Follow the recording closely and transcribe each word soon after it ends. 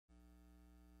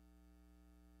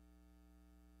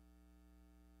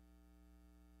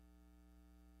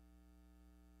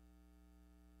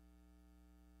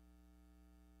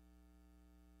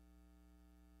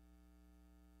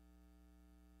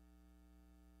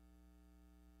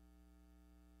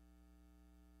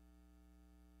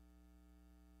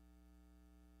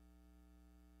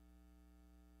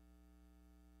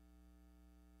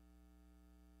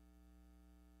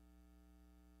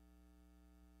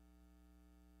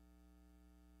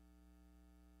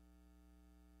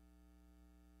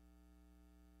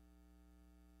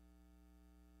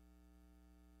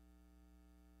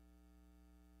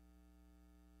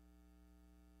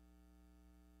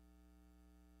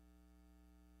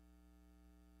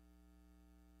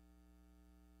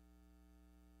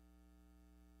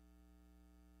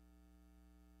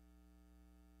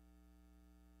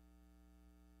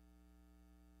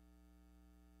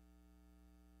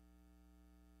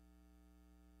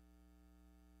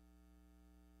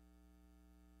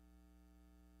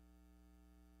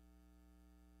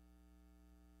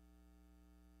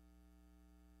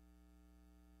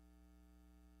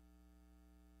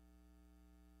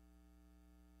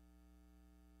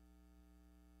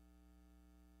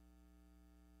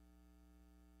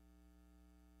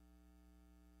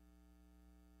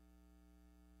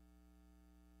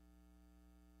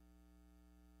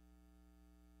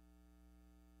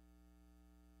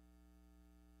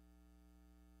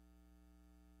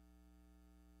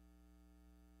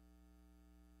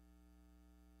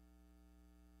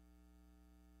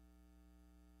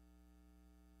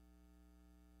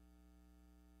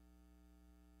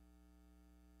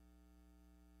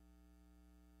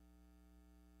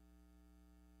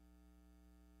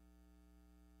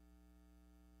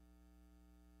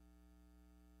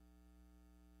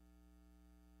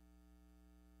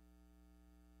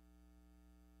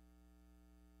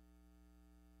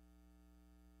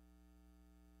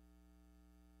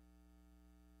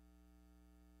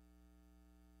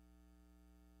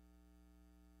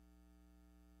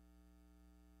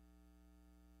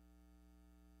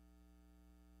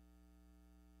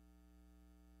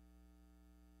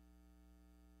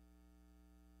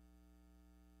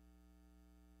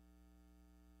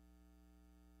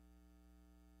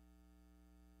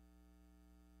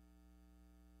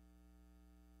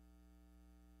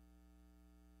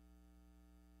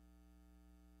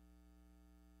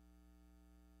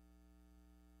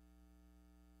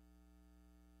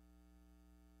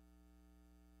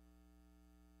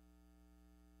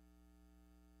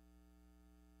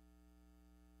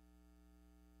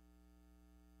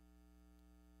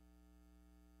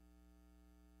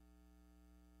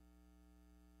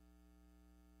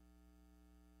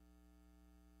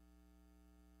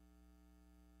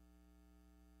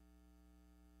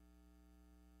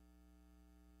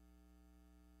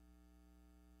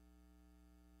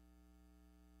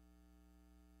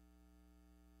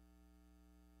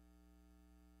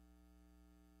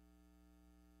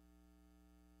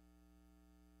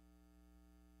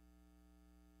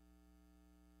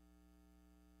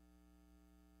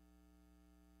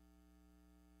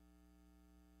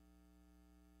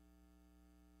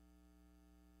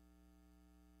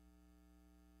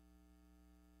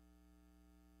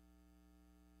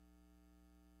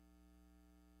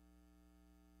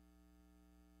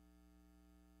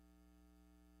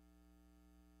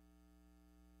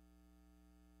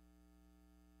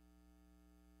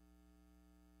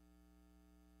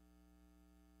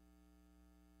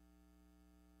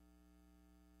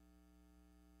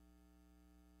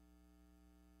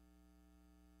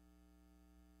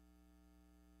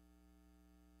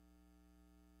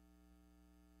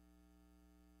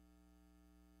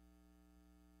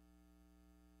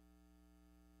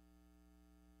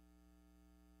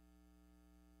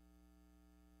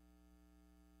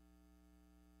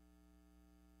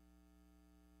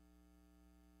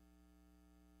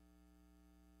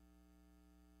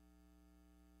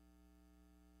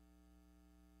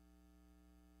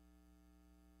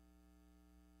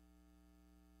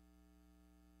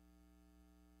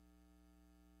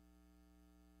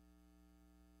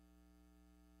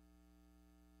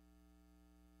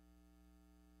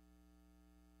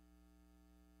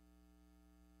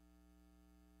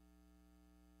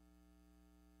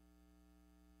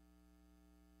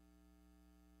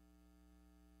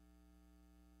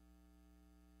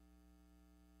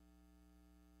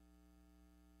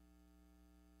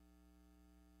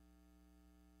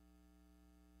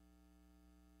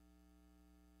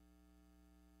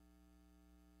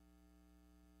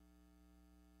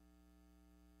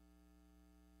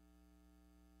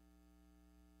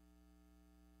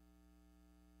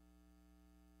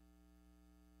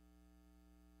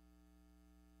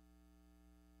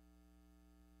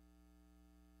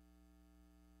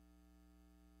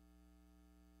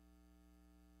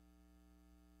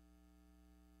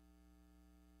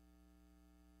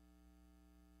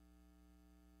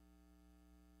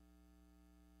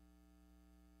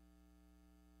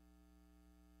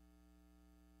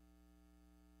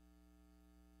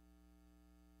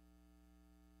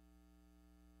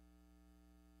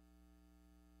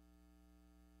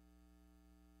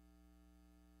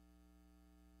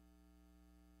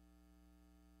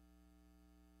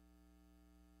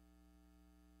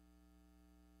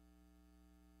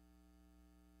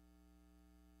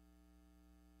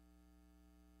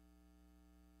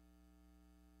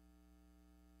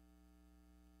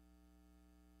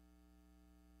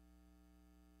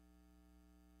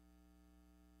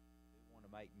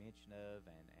make mention of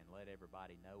and let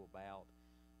everybody know about.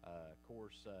 Of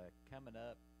course, coming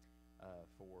up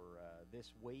for this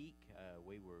week,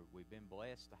 we've been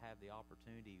blessed to have the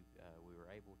opportunity. We were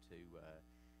able to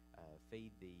feed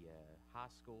the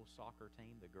high school soccer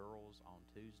team, the girls, on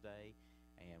Tuesday,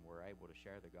 and we're able to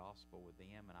share the gospel with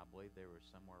them. And I believe there was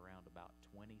somewhere around about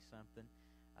 20 something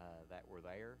that were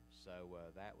there. So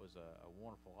that was a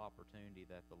wonderful opportunity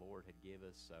that the Lord had given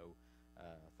us. So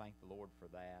thank the Lord for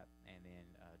that. And then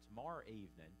tomorrow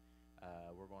evening,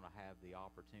 we're going to have the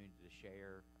opportunity to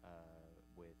share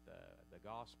with the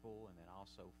gospel, and then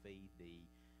also feed the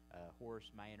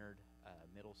Horace Maynard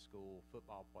Middle School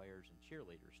football players and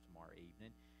cheerleaders tomorrow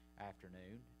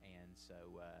afternoon. And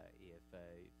so if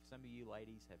some of you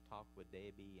ladies have talked with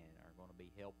Debbie and are going to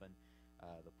be helping,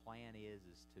 the plan is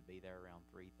to be there around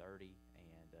 3:30,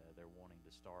 and they're wanting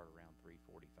to start around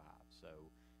 3:45. So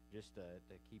just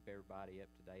to keep everybody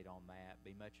up to date on that,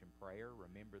 be much in prayer.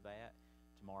 Remember that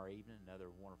tomorrow evening, another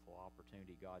wonderful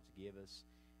opportunity God's give us.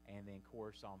 And then, of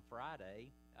course, on Friday,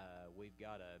 we've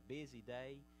got a busy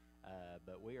day,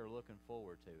 but we are looking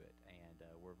forward to it, and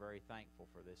we're very thankful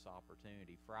for this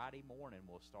opportunity. Friday morning,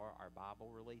 we'll start our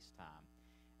Bible release time.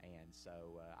 And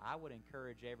so I would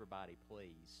encourage everybody,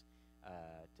 please,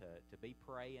 to be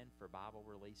praying for Bible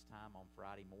release time on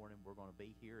Friday morning. We're going to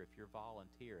be here. If you're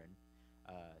volunteering,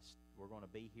 we're going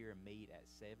to be here and meet at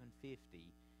 7:50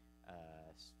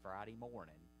 Friday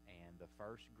morning, and the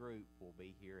first group will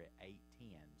be here at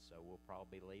 8:10. So we'll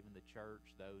probably be leaving the church.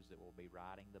 Those that will be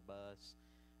riding the bus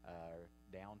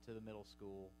down to the middle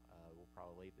school, we'll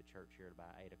probably leave the church here at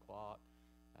about 8 o'clock,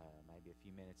 maybe a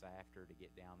few minutes after, to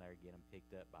get down there, get them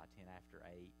picked up by 10 after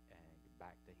 8, and get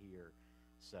back to here.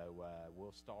 So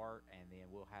we'll start, and then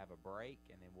we'll have a break,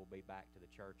 and then we'll be back to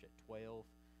the church at 12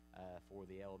 for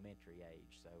the elementary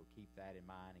age. So keep that in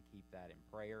mind and keep that in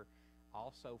prayer.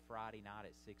 Also, Friday night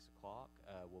at 6 o'clock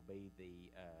will be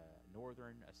the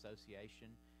Northern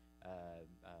Association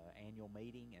annual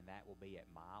meeting, and that will be at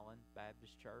Milan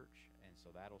Baptist Church. And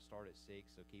so that'll start at 6,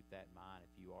 so keep that in mind.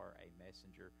 If you are a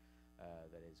messenger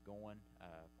that is going,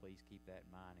 please keep that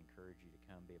in mind. Encourage you to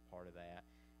come be a part of that.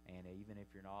 And even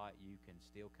if you're not, you can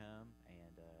still come,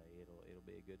 and it'll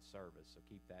be a good service. So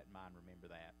keep that in mind. Remember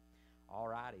that. All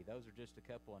righty, those are just a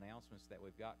couple announcements that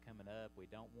we've got coming up.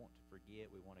 We don't want to forget.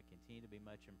 We want to continue to be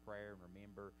much in prayer and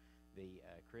remember the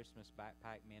Christmas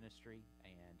backpack ministry,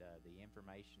 and the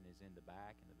information is in the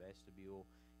back in the vestibule.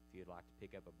 If you'd like to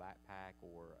pick up a backpack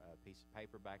or a piece of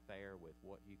paper back there with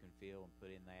what you can fill and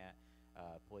put in that,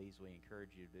 please, we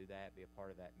encourage you to do that, be a part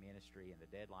of that ministry, and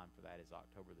the deadline for that is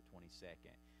October the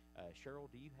 22nd. Cheryl,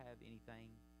 do you have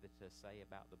anything to say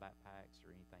about the backpacks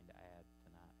or anything to add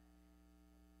tonight?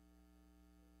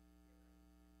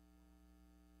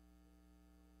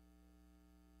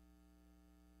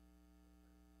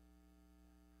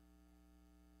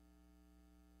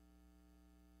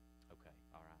 Okay,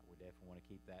 all right. We definitely want to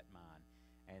keep that in mind.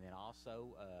 And then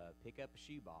also pick up a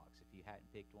shoebox. If you hadn't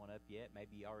picked one up yet,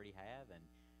 maybe you already have, and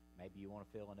maybe you want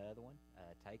to fill another one.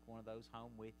 Take one of those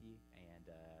home with you, and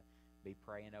be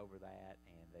praying over that.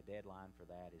 And the deadline for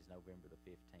that is November the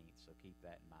 15th, so keep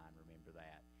that in mind. Remember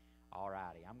that. All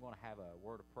righty. I'm going to have a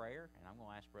word of prayer, and I'm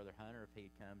going to ask Brother Hunter if he'd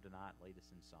come tonight and lead us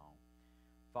in song.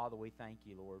 Father, we thank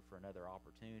you, Lord, for another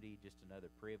opportunity, just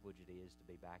another privilege it is to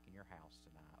be back in your house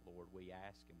tonight. Lord, we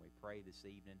ask and we pray this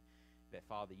evening that,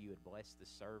 Father, you would bless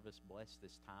this service, bless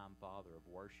this time, Father, of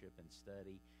worship and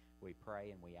study. We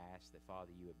pray and we ask that,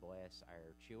 Father, you would bless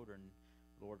our children,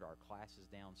 Lord, our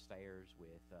classes downstairs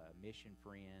with mission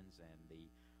friends and the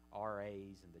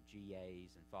RAs and the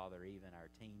GAs, and, Father, even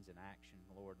our Teens in Action,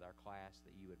 Lord, our class,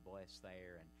 that you would bless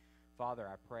there. And Father,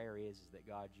 our prayer is that,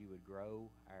 God, you would grow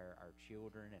our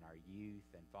children and our youth,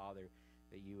 and, Father,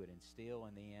 that you would instill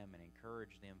in them and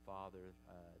encourage them, Father,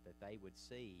 that they would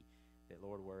see that,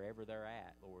 Lord, wherever they're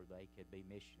at, Lord, they could be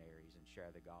missionaries and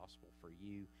share the gospel for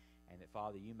you, and that,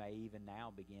 Father, you may even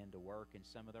now begin to work in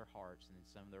some of their hearts and in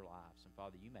some of their lives. And,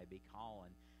 Father, you may be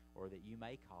calling, or that you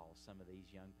may call some of these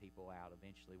young people out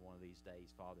eventually one of these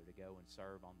days, Father, to go and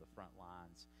serve on the front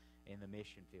lines in the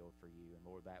mission field for you. And,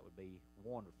 Lord, that would be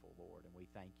wonderful, Lord, and we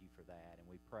thank you for that. And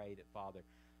we pray that, Father,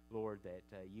 Lord, that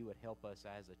you would help us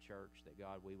as a church, that,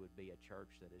 God, we would be a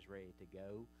church that is ready to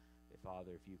go. That,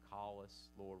 Father, if you call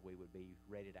us, Lord, we would be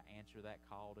ready to answer that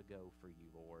call to go for you,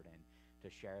 Lord. And, to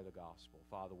share the gospel.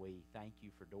 Father, we thank you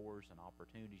for doors and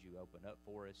opportunities you open up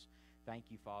for us. Thank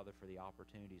you, Father, for the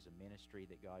opportunities of ministry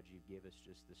that, God, you give us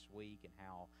just this week, and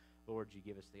how, Lord, you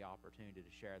give us the opportunity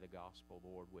to share the gospel,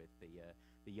 Lord, with the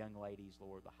young ladies,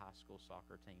 Lord, the high school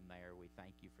soccer team there. We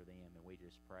thank you for them, and we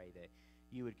just pray that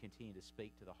you would continue to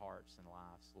speak to the hearts and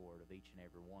lives, Lord, of each and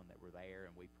every one that were there.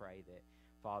 And we pray that,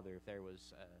 Father, if there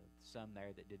was some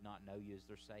there that did not know you as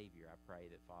their Savior, I pray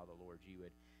that, Father, Lord, you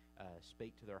would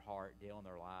speak to their heart, deal in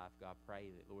their life. God,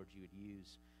 pray that, Lord, you would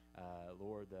use,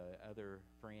 Lord, the other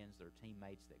friends, their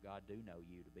teammates that, God, do know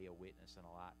you, to be a witness and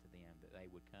a light to them, that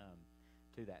they would come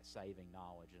to that saving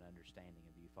knowledge and understanding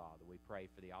of you, Father. We pray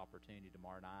for the opportunity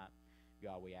tomorrow night.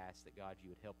 God, we ask that, God, you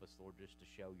would help us, Lord, just to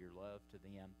show your love to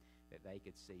them, that they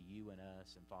could see you and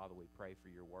us. And, Father, we pray for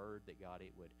your word, that, God,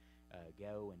 it would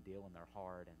go and deal in their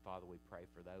heart. And, Father, we pray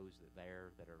for those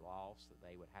that are lost, that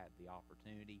they would have the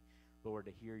opportunity, Lord,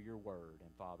 to hear your word,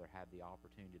 and, Father, have the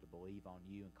opportunity to believe on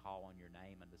you and call on your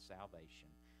name unto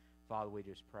salvation. Father, we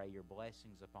just pray your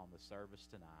blessings upon the service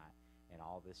tonight, and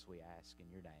all this we ask in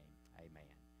your name.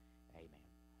 Amen. Amen.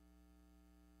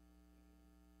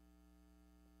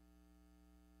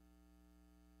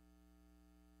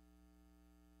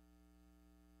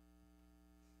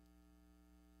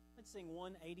 Let's sing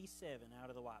 187 out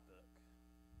of the White Book.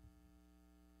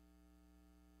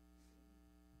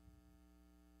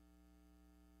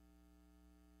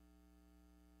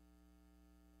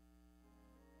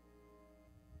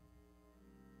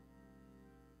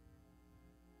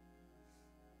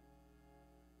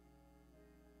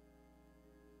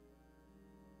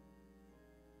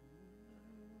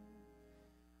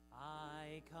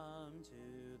 I come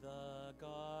to the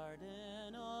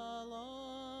garden alone,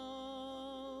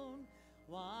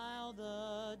 while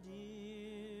the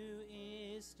dew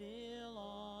is still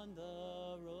on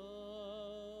the roses,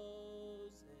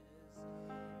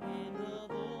 and the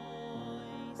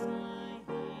voice I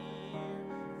hear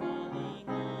falling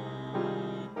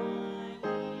on my ear,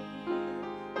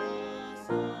 the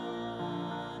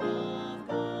Son of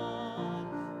God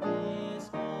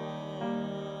discloses,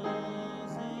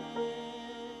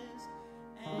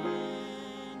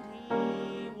 and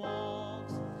he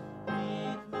walks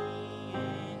with me,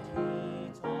 and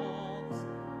he talks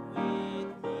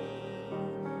with me,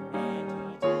 and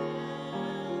he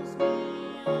tells me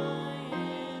I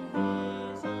am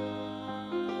his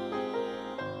own,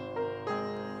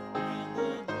 and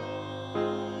the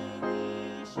joy we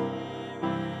share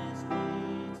as we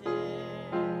tarry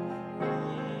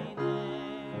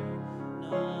there,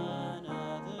 none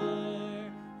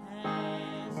other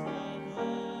has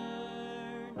ever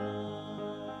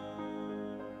known.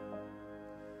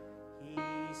 He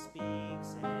speaks,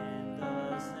 and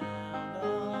the sound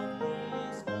of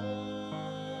his voice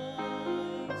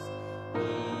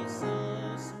is so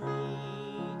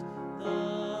sweet,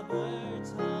 the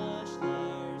birds hush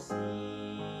their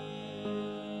singing,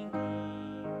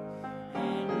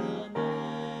 and the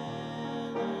melody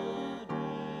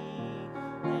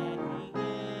that he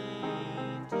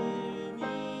gave to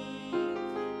me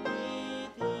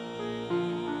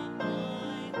within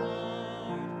my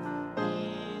heart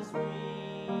is ringing,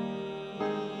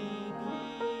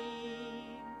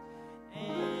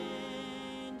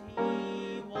 and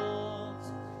he walks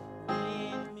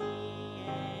with me,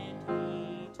 and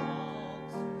he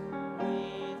talks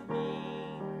with me,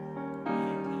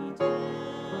 and he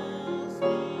tells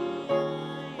me I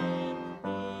am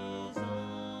his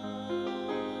own,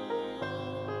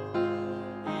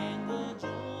 and the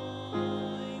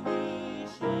joy we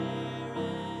share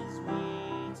as we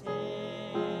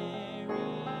tarry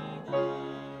there,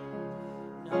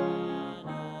 none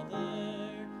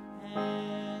other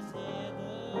has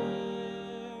ever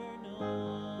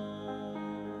known.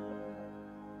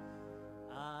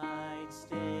 I'd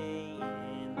stay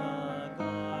in the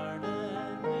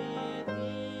garden with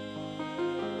him,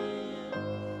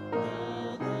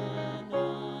 though the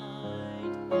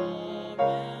night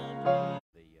around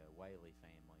me. The Whaley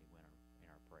family went in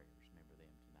our prayers. Remember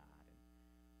them tonight. And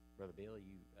Brother Bill,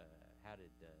 you how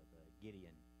did the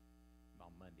Gideon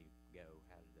on Monday go?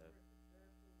 How did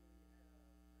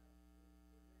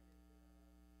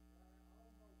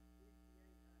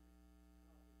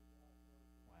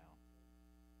wow.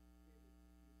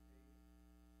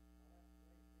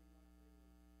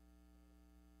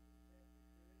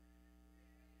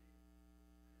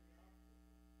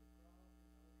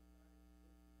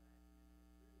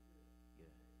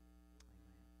 Good.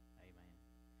 Amen. Amen.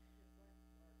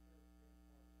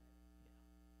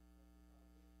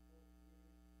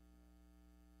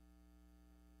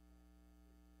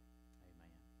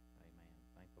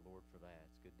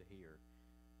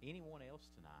 Anyone else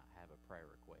tonight have a prayer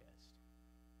request?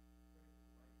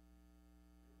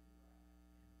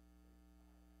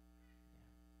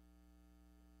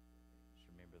 Just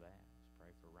remember that. Let's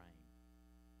pray for rain.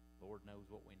 Lord knows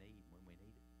what we need when we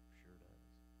need it. Sure does.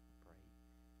 Pray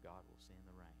God will send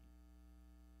the rain.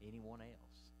 Anyone else?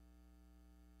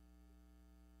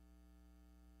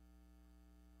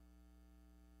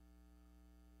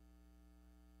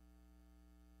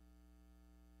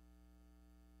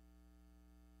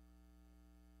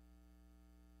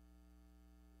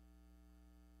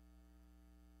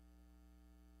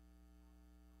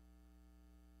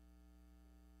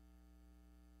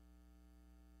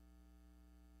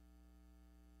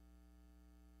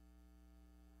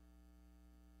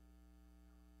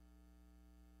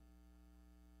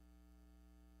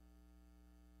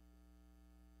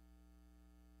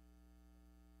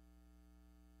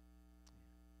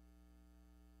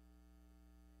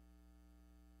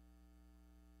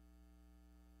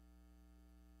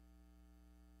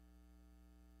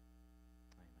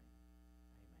 Amen.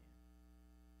 Amen.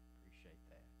 Appreciate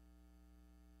that.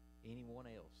 Anyone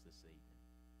else this evening?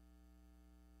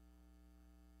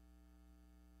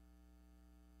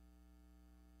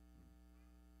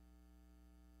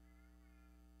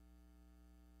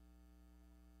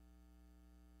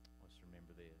 Let's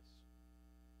remember this.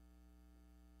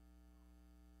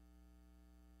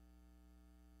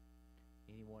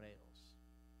 Anyone else?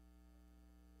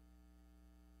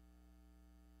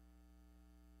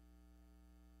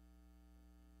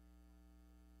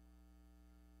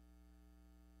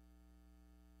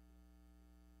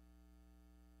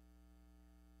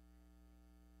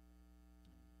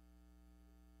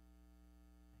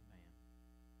 Amen.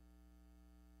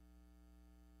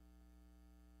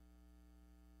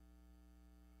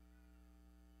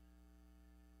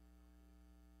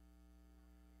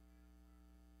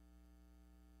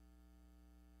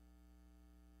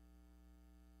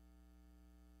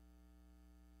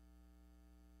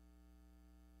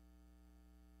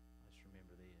 Let's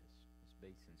remember this. Miss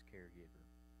Beeson's caregiver,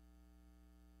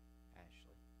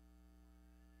 Ashley.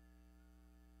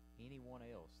 Anyone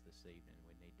else this evening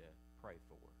we need to pray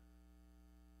for?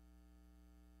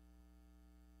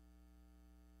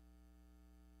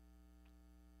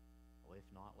 Well, if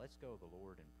not, let's go to the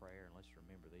Lord in prayer and let's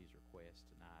remember these requests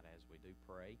tonight as we do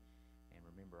pray, and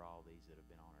remember all these that have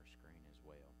been on our screen as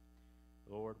well.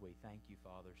 Lord, we thank you,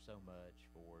 Father, so much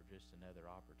for just another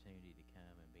opportunity to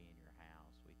come and be in your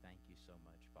house. We thank you so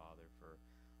much, Father, for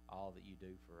all that you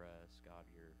do for us. God,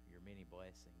 your many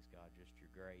blessings, God, just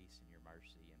your grace and your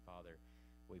mercy. And Father,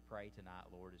 we pray tonight,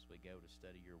 Lord, as we go to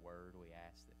study your word, we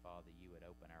ask that, Father, you would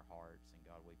open our hearts. And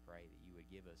God, we pray that you would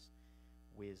give us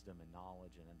wisdom and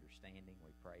knowledge and understanding.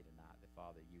 We pray tonight that,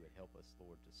 Father, you would help us,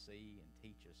 Lord, to see and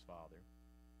teach us, Father.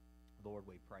 Lord,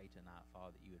 we pray tonight,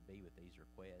 Father, that you would be with these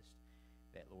requests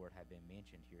that, Lord, have been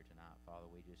mentioned here tonight. Father,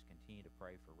 we just continue to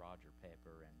pray for Roger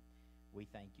Pepper, and we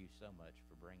thank you so much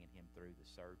for bringing him through the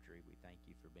surgery. We thank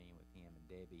you for being with him and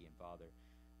Debbie. And, Father,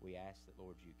 we ask that,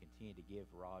 Lord, you continue to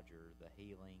give Roger the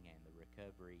healing and the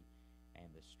recovery and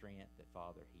the strength that,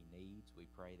 Father, he needs. We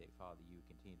pray that, Father, you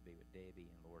would continue to be with Debbie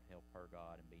and, Lord, help her,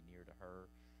 God, and be near to her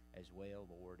as well,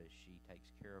 Lord, as she takes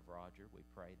care of Roger. We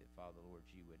pray that, Father, Lord,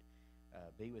 you would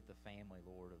be with the family,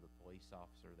 Lord, of the police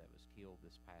officer that was killed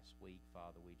this past week.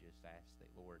 Father, we just ask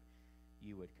that, Lord,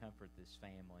 you would comfort this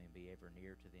family and be ever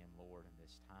near to them, Lord, in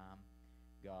this time.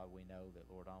 God, we know that,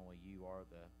 Lord, only you are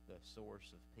the source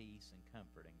of peace and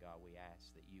comfort. And, God, we ask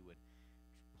that you would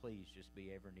please just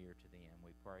be ever near to them.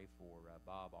 We pray for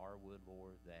Bob Arwood,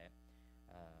 Lord, that,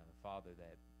 Father,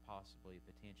 that possibly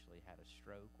potentially had a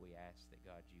stroke. We ask that,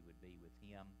 God, you would be with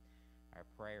him. Our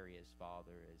prayer is,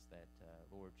 Father, is that,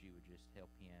 Lord, you would just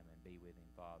help him and be with him,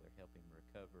 Father. Help him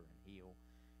recover and heal.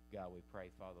 God, we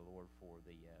pray, Father, Lord, for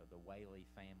the Whaley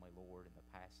family, Lord, and the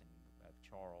passing of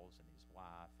Charles and his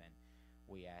wife. And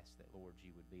we ask that, Lord,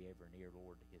 you would be ever near,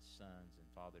 Lord, to his sons and,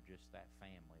 Father, just that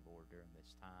family, Lord, during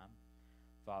this time.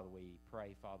 Father, we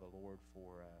pray, Father, Lord,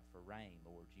 for rain.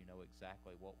 Lord, you know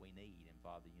exactly what we need. And,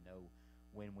 Father, you know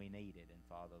when we need it. And,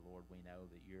 Father, Lord, we know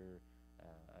that you're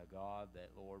a God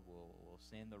that, Lord, will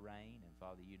send the rain. And,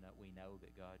 Father, we know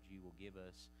that, God, you will give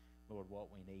us, Lord, what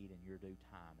we need in your due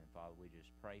time. And, Father, we just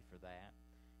pray for that.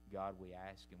 God, we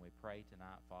ask and we pray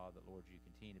tonight, Father, that, Lord, you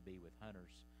continue to be with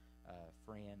Hunter's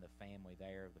friend, the family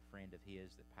there, the friend of his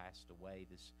that passed away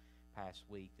this past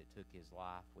week that took his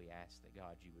life. We ask that,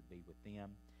 God, you would be with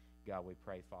them. God, we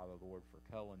pray, Father, Lord, for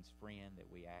Cullen's friend, that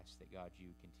we ask that, God,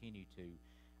 you continue to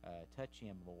touch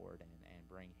him, Lord, and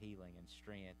bring healing and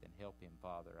strength and help him,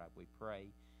 Father. We pray,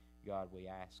 God,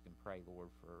 we ask and pray, Lord,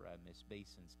 for Miss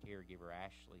Beeson's caregiver,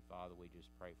 Ashley. Father, we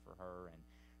just pray for her and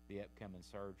the upcoming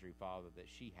surgery, Father, that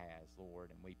she has, Lord.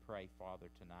 And we pray, Father,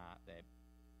 tonight that,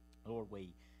 Lord,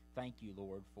 we thank you,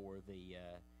 Lord, for the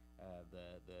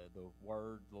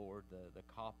word, Lord, the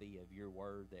copy of your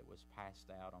word that was passed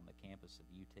out on the campus of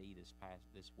UT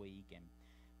this week, and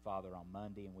Father, on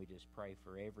Monday. And we just pray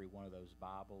for every one of those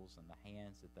Bibles and the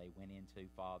hands that they went into,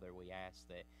 Father. We ask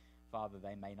that, Father,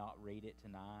 they may not read it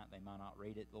tonight, they might not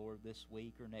read it, Lord, this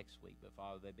week or next week, but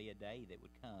Father, there'd be a day that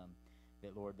would come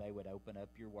that, Lord, they would open up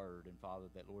your word, and Father,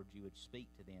 that, Lord, you would speak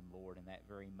to them, Lord, in that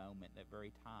very moment, that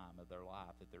very time of their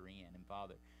life that they're in. And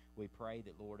Father, we pray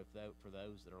that, Lord, for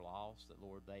those that are lost, that,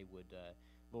 Lord, they would,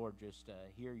 Lord, just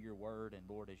hear your word, and,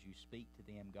 Lord, as you speak to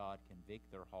them, God,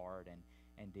 convict their heart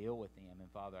and deal with them.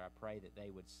 And Father, I pray that they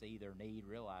would see their need,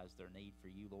 realize their need for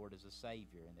you, Lord, as a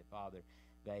Savior, and that, Father,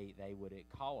 they would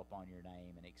call upon your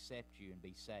name and accept you and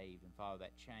be saved. And Father,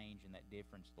 that change and that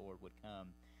difference, Lord, would come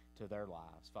to their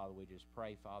lives. Father, we just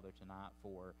pray, Father, tonight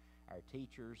for our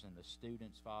teachers and the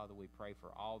students. Father, we pray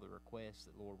for all the requests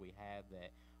that, Lord, we have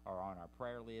that are on our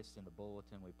prayer list in the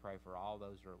bulletin. We pray for all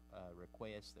those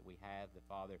requests that we have. That,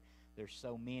 Father, there's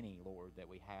so many, Lord, that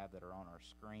we have that are on our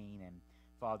screen. And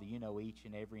Father, you know each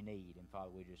and every need. And Father,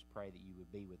 we just pray that you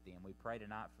would be with them. We pray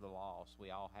tonight for the lost.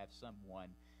 We all have someone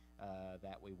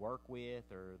that we work with,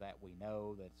 or that we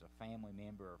know that's a family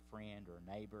member or friend or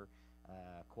neighbor,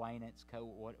 acquaintance,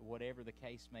 whatever the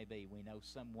case may be. We know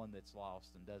someone that's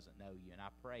lost and doesn't know you. And I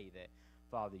pray that,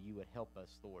 Father, you would help us,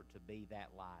 Lord, to be that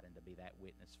light and to be that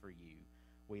witness for you.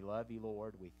 We love you,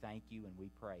 Lord. We thank you and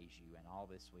we praise you. And all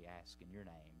this we ask in your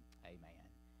name. Amen.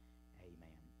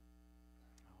 Amen.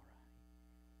 All right.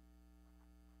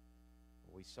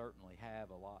 Well, we certainly have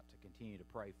a lot to continue to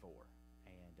pray for.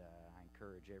 And I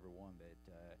encourage everyone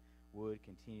that would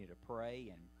continue to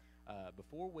pray. And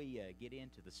before we get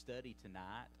into the study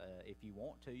tonight, if you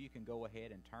want to, you can go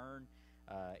ahead and turn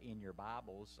in your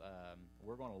Bibles.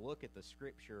 We're going to look at the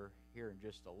Scripture here in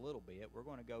just a little bit. We're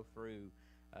going to go through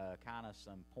kind of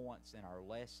some points in our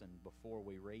lesson before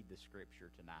we read the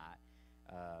Scripture tonight.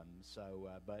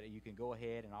 But you can go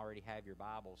ahead and already have your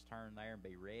Bibles turned there and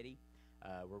be ready.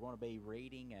 We're going to be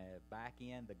reading back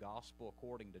in the Gospel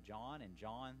according to John, and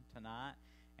John tonight,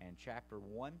 and chapter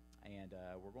 1. And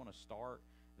we're going to start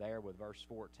there with verse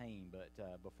 14.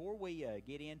 But before we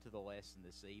get into the lesson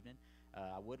this evening,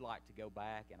 I would like to go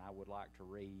back and I would like to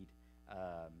read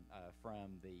from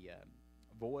the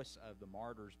Voice of the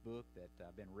Martyrs book that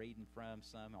I've been reading from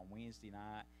some on Wednesday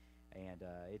night. And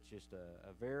it's just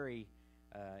a very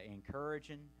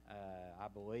encouraging. I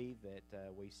believe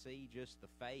that we see just the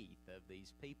faith of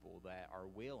these people that are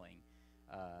willing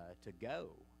to go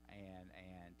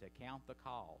and to count the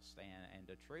cost and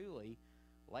to truly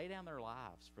lay down their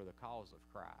lives for the cause of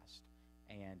Christ.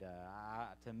 And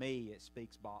to me, it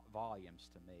speaks volumes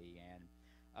to me.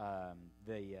 And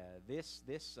this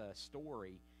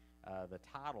story, the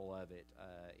title of it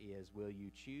is "Will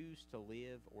You Choose to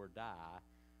Live or Die?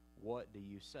 What do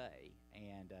you say?"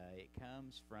 And it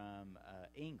comes from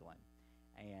England.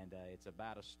 And it's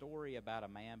about a story about a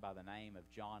man by the name of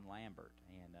John Lambert.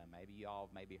 And maybe you all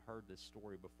have heard this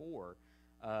story before.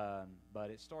 But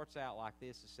it starts out like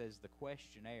this. It says the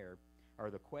questioner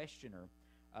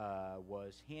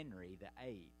was Henry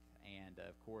VIII. And,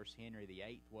 of course, Henry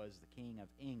VIII was the king of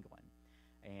England.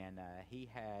 And he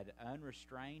had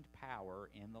unrestrained power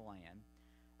in the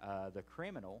land. The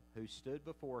criminal who stood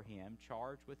before him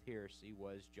charged with heresy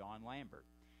was John Lambert.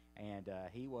 And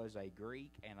he was a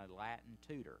Greek and a Latin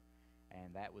tutor.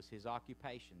 And that was his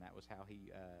occupation. That was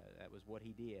that was what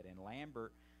he did. And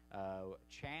Lambert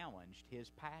challenged his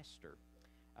pastor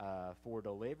for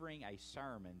delivering a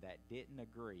sermon that didn't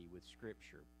agree with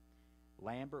Scripture.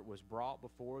 Lambert was brought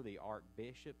before the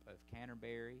Archbishop of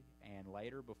Canterbury and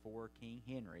later before King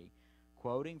Henry.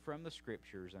 Quoting from the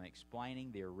Scriptures and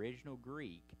explaining the original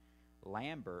Greek,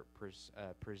 Lambert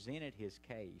presented his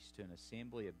case to an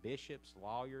assembly of bishops,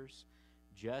 lawyers,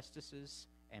 justices,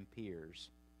 and peers.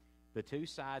 The two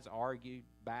sides argued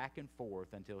back and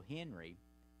forth until Henry,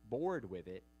 bored with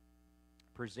it,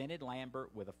 presented Lambert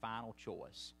with a final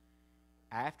choice.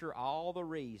 After all the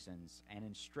reasons and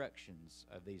instructions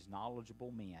of these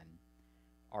knowledgeable men,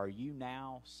 are you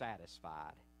now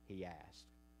satisfied? He asked.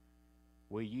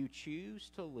 Will you choose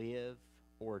to live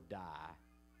or die?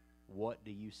 What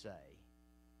do you say?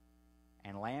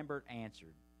 And Lambert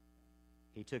answered.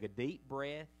 He took a deep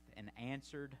breath and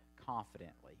answered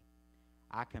confidently,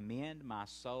 I commend my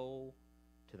soul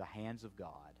to the hands of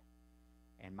God,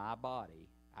 and my body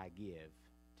I give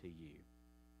to you.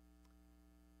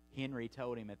 Henry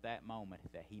told him at that moment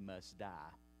that he must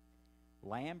die.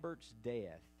 Lambert's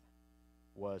death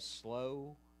was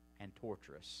slow and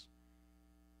torturous.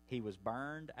 he was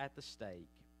burned at the stake.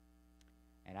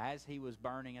 And as he was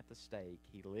burning at the stake,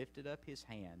 he lifted up his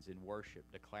hands in worship,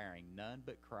 declaring, "None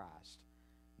but Christ,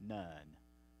 none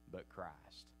but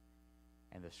Christ."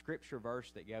 And the scripture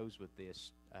verse that goes with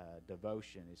this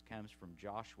devotion comes from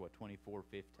Joshua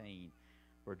 24:15,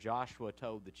 where Joshua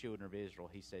told the children of Israel,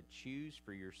 he said, "Choose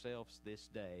for yourselves this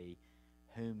day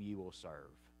whom you will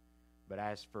serve. But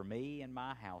as for me and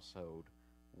my household,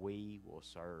 we will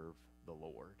serve the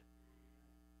Lord."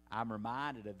 I'm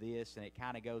reminded of this, and it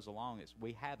kind of goes along.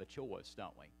 We have a choice,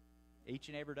 don't we? Each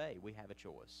and every day, we have a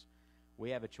choice.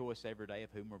 We have a choice every day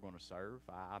of whom we're going to serve.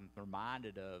 I'm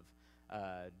reminded of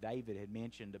David had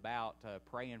mentioned about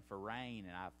praying for rain,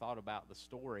 and I thought about the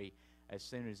story as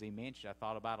soon as he mentioned. I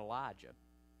thought about Elijah,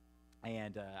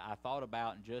 and I thought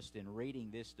about just in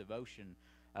reading this devotion,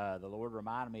 the Lord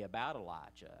reminded me about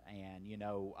Elijah. And you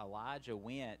know, Elijah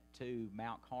went to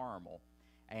Mount Carmel,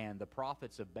 and the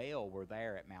prophets of Baal were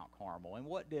there at Mount Carmel. And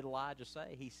what did Elijah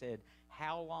say? He said,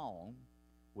 "How long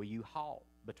will you halt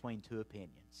between two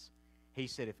opinions?" He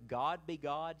said, "If God be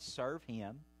God, serve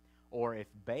him, or if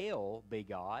Baal be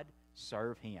God,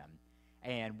 serve him."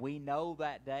 And we know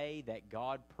that day that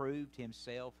God proved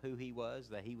himself who he was,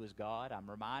 that he was God. I'm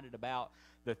reminded about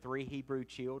the 3 Hebrew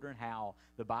children, how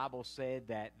the Bible said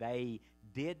that they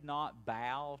did not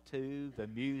bow to the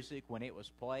music when it was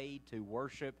played to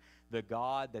worship the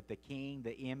God, that the king,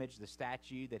 the image, the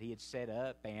statue that he had set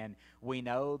up. And we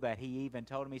know that he even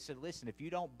told him, he said, "Listen, if you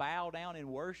don't bow down in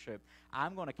worship,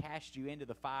 I'm going to cast you into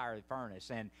the fire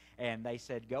furnace." And they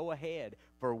said, "Go ahead,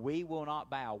 for we will not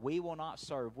bow, we will not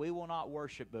serve, we will not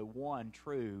worship the one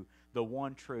true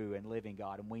and living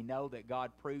God." And we know that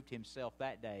God proved himself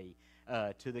that day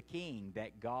to the king,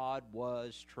 that God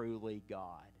was truly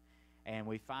God. And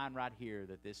we find right here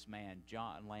that this man,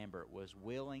 John Lambert, was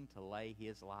willing to lay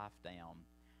his life down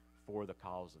for the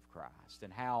cause of Christ.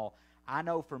 And how, I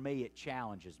know for me, it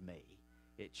challenges me.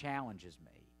 It challenges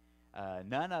me.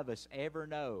 None of us ever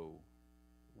know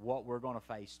what we're going to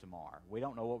face tomorrow. We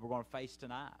don't know what we're going to face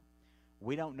tonight.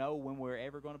 We don't know when we're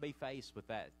ever going to be faced with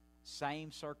that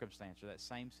same circumstance or that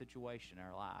same situation in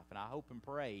our life. And I hope and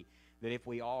pray that if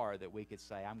we are, that we could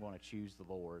say, "I'm going to choose the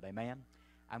Lord." Amen?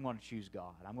 I'm going to choose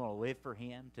God. I'm going to live for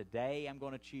him. Today I'm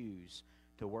going to choose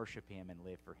to worship him and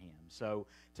live for him. So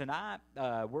tonight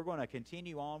we're going to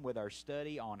continue on with our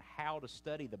study on how to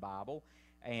study the Bible.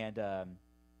 And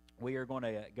we are going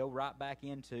to go right back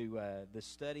into the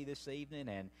study this evening.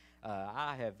 And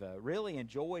I have really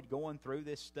enjoyed going through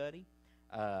this study.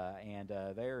 And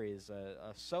there is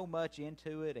so much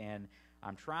into it. And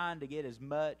I'm trying to get as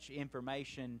much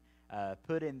information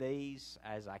put in these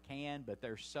as I can, but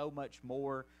there's so much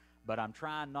more. But I'm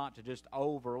trying not to just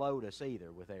overload us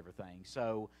either with everything.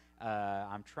 So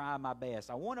I'm trying my best.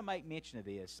 I want to make mention of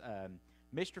this.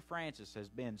 Mr. Francis has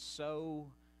been so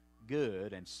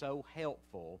good and so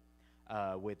helpful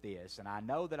with this. And I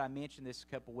know that I mentioned this a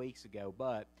couple weeks ago,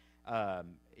 but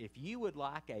if you would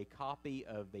like a copy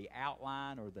of the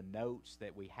outline or the notes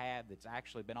that we have that's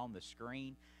actually been on the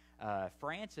screen,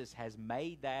 Francis has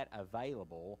made that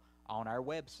available on our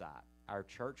website, our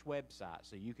church website.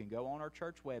 So you can go on our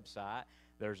church website.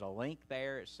 There's a link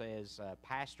there. It says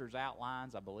Pastor's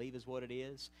Outlines, I believe is what it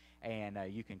is. And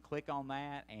you can click on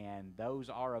that, and those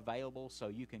are available. So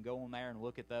you can go on there and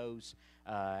look at those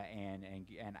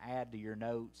and add to your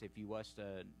notes if you was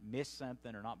to miss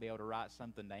something or not be able to write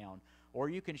something down. Or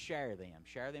you can share them.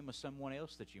 Share them with someone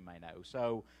else that you may know.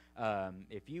 So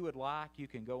if you would like, you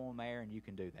can go on there and you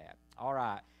can do that. All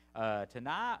right.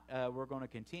 Tonight, we're going to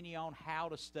continue on how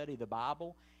to study the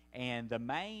Bible. And the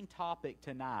main topic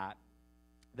tonight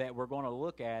that we're going to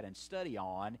look at and study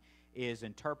on is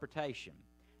interpretation.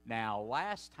 Now,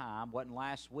 last time, wasn't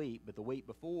last week, but the week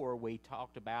before, we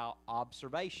talked about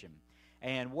observation.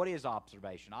 And what is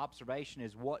observation? Observation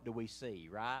is, what do we see,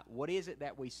 right? What is it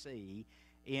that we see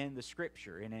in the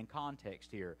Scripture and in context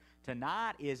here?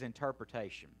 Tonight is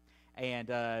interpretation. And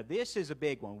this is a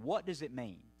big one. What does it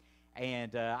mean?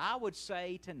 And I would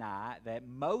say tonight that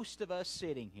most of us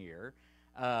sitting here,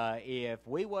 if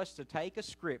we was to take a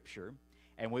Scripture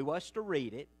and we was to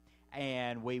read it,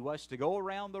 and we was to go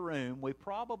around the room, we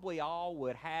probably all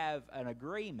would have an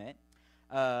agreement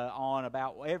on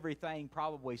about everything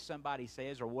probably somebody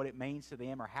says, or what it means to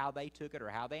them, or how they took it, or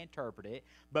how they interpret it.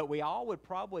 But we all would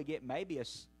probably get maybe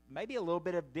maybe a little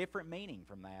bit of different meaning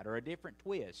from that or a different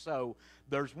twist. So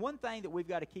there's one thing that we've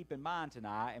got to keep in mind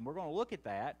tonight, and we're going to look at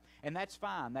that, and that's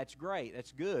fine. That's great.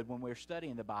 That's good when we're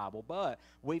studying the Bible. But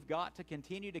we've got to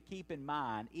continue to keep in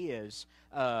mind is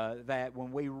that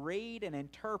when we read and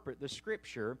interpret the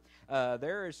Scripture,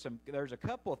 there's a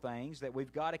couple of things that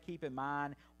we've got to keep in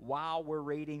mind while we're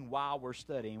reading, while we're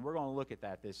studying. We're going to look at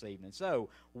that this evening. So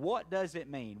what does it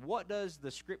mean? What does the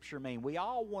Scripture mean? We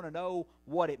all want to know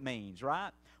what it means,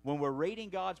 right? When we're reading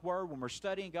God's Word, when we're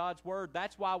studying God's Word,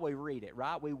 that's why we read it,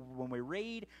 right? When we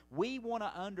read, we want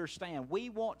to understand. We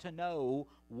want to know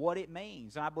what it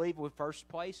means. And I believe with first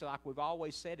place, like we've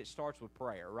always said, it starts with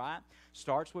prayer, right?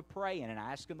 Starts with praying and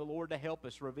asking the Lord to help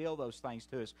us reveal those things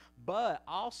to us. But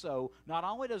also, not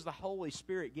only does the Holy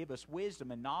Spirit give us wisdom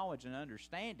and knowledge and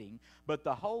understanding, but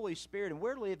the Holy Spirit, and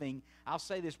we're living, I'll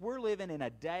say this, we're living in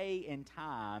a day and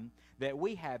time that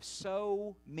we have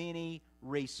so many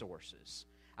resources.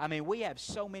 I mean, we have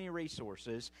so many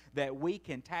resources that we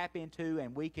can tap into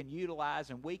and we can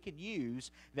utilize and we can use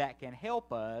that can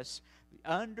help us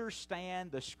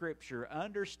understand the Scripture,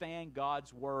 understand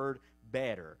God's Word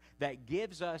better, that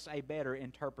gives us a better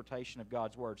interpretation of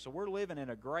God's Word. So we're living in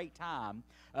a great time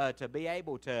to be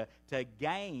able to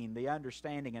gain the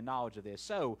understanding and knowledge of this.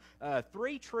 So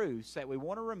 3 truths that we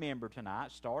want to remember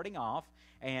tonight, starting off,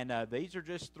 and these are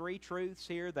just 3 truths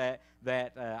here that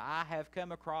I have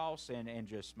come across in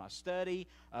just my study,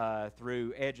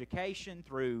 through education,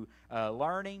 through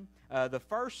learning. The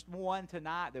first one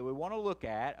tonight that we want to look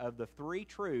at of the 3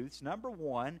 truths, number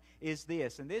 1 is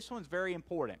this, and this one's very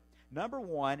important. Number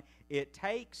 1, it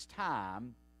takes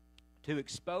time to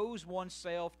expose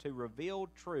oneself to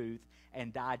revealed truth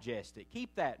and digest it.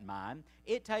 Keep that in mind.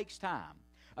 It takes time.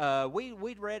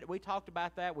 We talked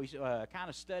about that. We kind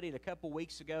of studied a couple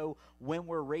weeks ago when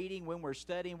we're reading, when we're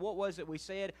studying. What was it we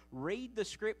said? Read the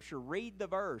Scripture. Read the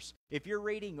verse. If you're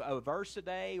reading a verse a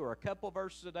day or a couple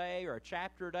verses a day or a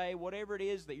chapter a day, whatever it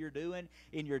is that you're doing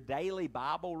in your daily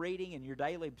Bible reading and your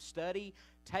daily study,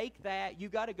 take that.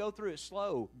 You've got to go through it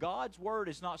slow. God's Word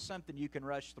is not something you can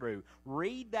rush through.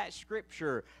 Read that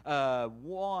Scripture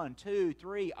 1, 2,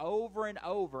 3 over and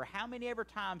over. How many ever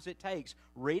times it takes,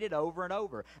 read it over and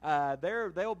over.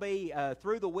 There'll be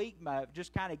through the week,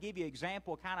 just kind of give you an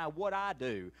example kind of what I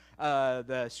do.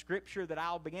 The Scripture that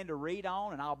I'll begin to read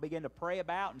on and I'll begin to pray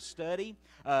about and study.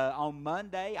 On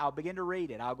Monday, I'll begin to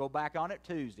read it. I'll go back on it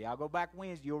Tuesday. I'll go back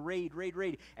Wednesday. You'll read,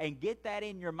 and get that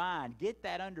in your mind. Get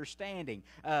that understanding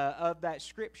of that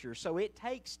Scripture. So it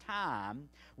takes time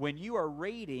when you are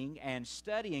reading and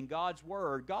studying God's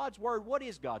Word. God's Word, what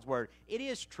is God's Word? It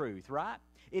is truth, right?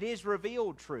 It is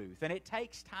revealed truth, and it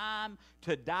takes time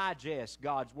to digest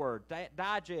God's Word,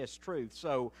 digest truth.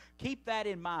 So keep that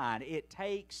in mind. It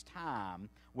takes time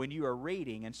when you are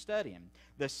reading and studying.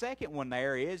 The second one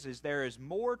there is there is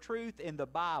more truth in the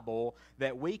Bible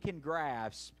that we can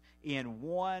grasp in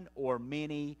one or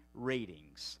many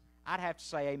readings. I'd have to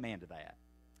say amen to that.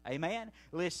 Amen?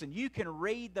 Listen, you can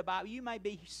read the Bible. You may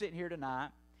be sitting here tonight.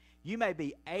 You may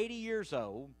be 80 years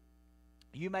old.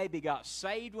 You maybe got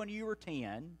saved when you were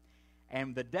 10,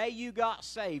 and the day you got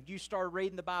saved, you started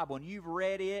reading the Bible, and you've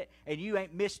read it, and you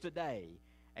ain't missed a day.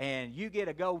 And you get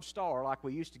a gold star like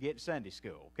we used to get in Sunday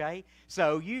school, okay?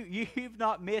 So you've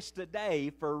not missed a day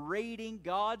for reading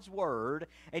God's Word,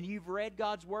 and you've read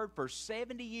God's Word for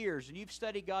 70 years, and you've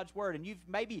studied God's Word, and you've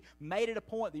maybe made it a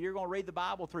point that you're going to read the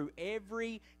Bible through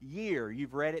every year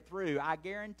you've read it through. I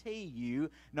guarantee you,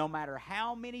 no matter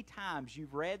how many times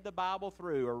you've read the Bible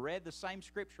through or read the same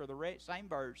Scripture or the same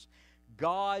verse,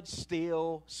 God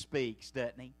still speaks,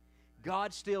 doesn't He?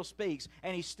 God still speaks,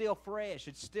 and He's still fresh.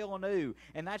 It's still new,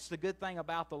 and that's the good thing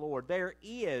about the Lord. There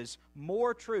is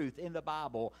more truth in the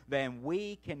Bible than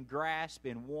we can grasp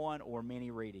in one or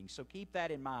many readings. So keep that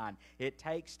in mind. It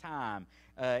takes time.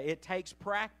 It takes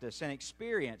practice and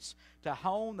experience to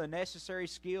hone the necessary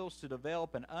skills to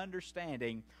develop an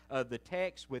understanding of the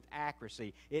text with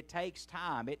accuracy. It takes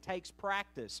time. It takes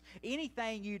practice.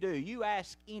 Anything you do, you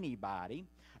ask anybody,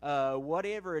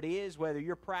 whatever it is, whether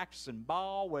you're practicing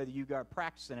ball, whether you're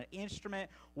practicing an instrument,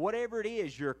 whatever it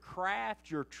is, your craft,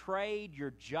 your trade,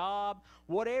 your job,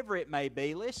 whatever it may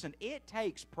be, listen, it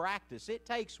takes practice. It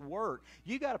takes work.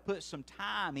 You got to put some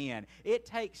time in. It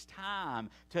takes time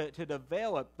to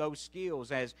develop those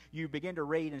skills as you begin to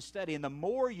read and study. And the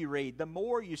more you read, the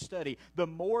more you study, the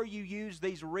more you use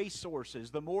these resources,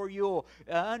 the more you'll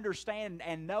understand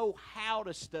and know how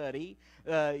to study,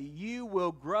 you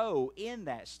will grow in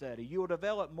that study. You'll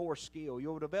develop more skill.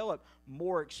 You'll develop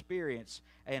more experience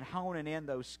and honing in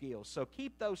those skills. So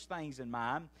keep those things in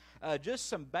mind. Just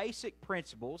some basic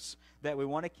principles that we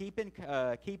want to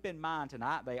keep in mind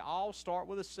tonight. They all start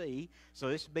with a C, so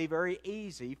this will be very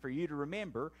easy for you to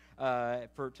remember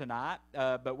for tonight.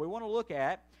 But we want to look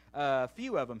at a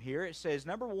few of them here. It says,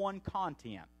 number one,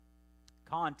 content.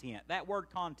 Content. That word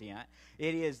content,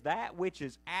 it is that which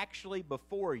is actually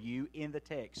before you in the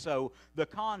text. So the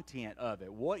content of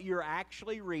it, what you're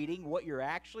actually reading, what you're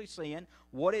actually seeing,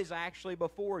 what is actually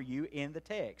before you in the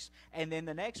text. And then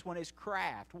the next one is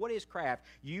craft. What is craft?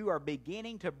 You are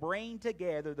beginning to bring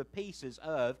together the pieces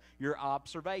of your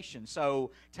observation.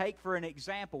 So take for an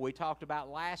example, we talked about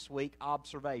last week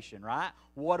observation, right?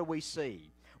 What do we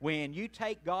see? When you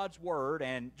take God's Word,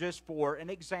 and just for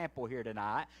an example here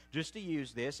tonight, just to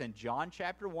use this, in John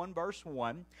chapter 1, verse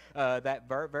 1, that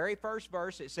very first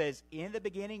verse, it says, in the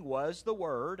beginning was the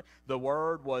Word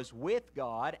was with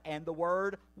God, and the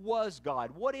Word was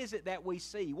God. What is it that we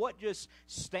see? What just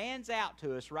stands out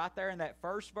to us right there in that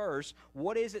first verse?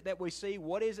 What is it that we see?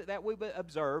 What is it that we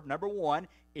observe? Number one,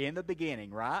 in the beginning,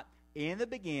 right? In the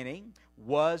beginning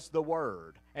was the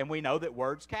Word. And we know that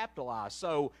Word's capitalized.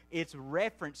 So it's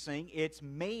referencing, it's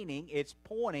meaning, it's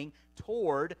pointing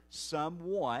toward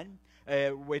someone.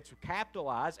 It's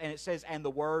capitalized, and it says, and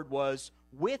the Word was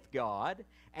with God,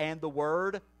 and the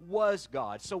Word was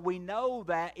God. So we know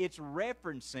that it's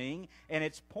referencing and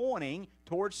it's pointing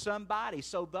towards somebody.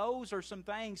 So those are some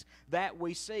things that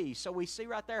we see. So we see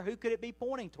right there, who could it be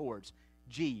pointing towards?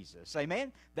 Jesus.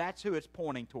 Amen? That's who it's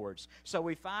pointing towards. So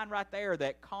we find right there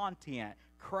that content,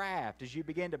 craft, as you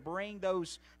begin to bring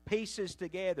those pieces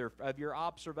together of your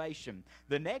observation.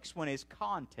 The next one is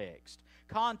context.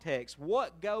 Context,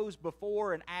 what goes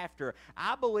before and after.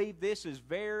 I believe this is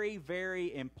very,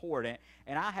 very important,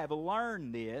 and I have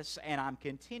learned this, and I'm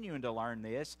continuing to learn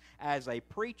this as a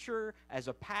preacher, as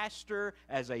a pastor,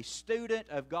 as a student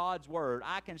of God's Word.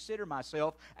 I consider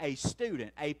myself a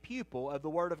student, a pupil of the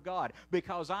Word of God,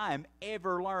 because I am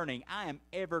ever learning, I am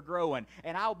ever growing,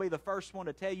 and I'll be the first one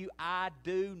to tell you I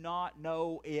do not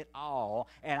know it all,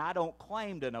 and I don't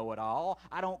claim to know it all.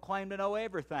 I don't claim to know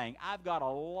everything. I've got a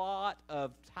lot of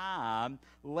time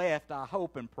left, I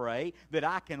hope and pray, that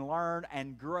I can learn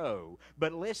and grow.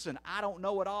 But listen, I don't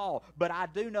know it all, but I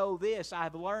do know this,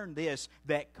 I've learned this,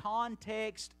 that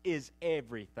context is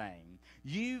everything.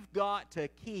 You've got to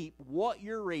keep what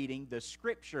you're reading, the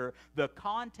Scripture, the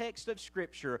context of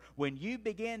Scripture. When you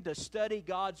begin to study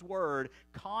God's Word,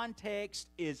 context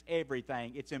is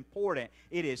everything. It's important.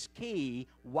 It is key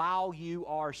while you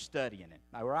are studying it.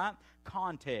 All right?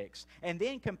 Context. And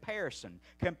then comparison.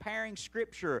 Comparing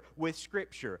Scripture with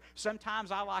Scripture. Sometimes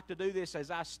I like to do this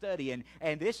as I study,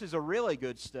 and this is a really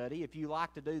good study if you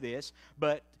like to do this,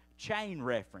 but chain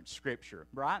reference Scripture,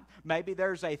 right? Maybe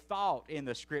there's a thought in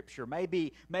the Scripture.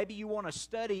 Maybe you want to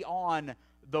study on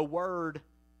the word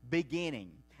beginning.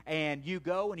 And you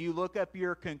go and you look up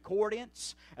your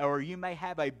concordance, or you may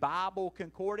have a Bible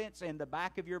concordance in the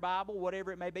back of your Bible,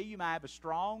 whatever it may be. You may have a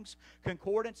Strong's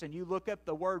concordance, and you look up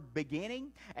the word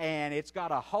beginning, and it's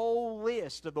got a whole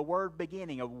list of the word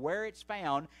beginning, of where it's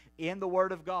found in the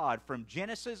Word of God, from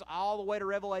Genesis all the way to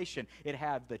Revelation. It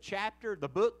has the chapter, the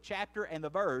book, chapter, and the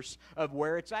verse of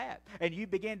where it's at. And you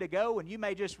begin to go, and you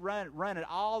may just run it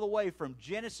all the way from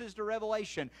Genesis to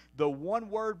Revelation, the one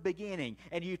word beginning.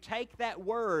 And you take that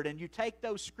word, and you take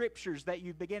those Scriptures that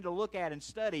you begin to look at and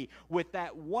study with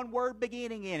that one word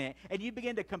beginning in it, and you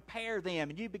begin to compare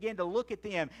them, and you begin to look at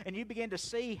them, and you begin to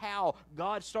see how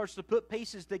God starts to put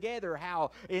pieces together, how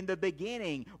in the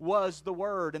beginning was the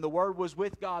Word, and the Word was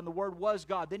with God, and the Word was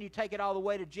God. Then you take it all the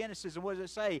way to Genesis, and what does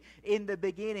it say? In the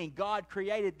beginning, God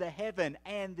created the heaven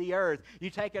and the earth. You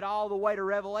take it all the way to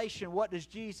Revelation, what does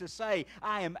Jesus say?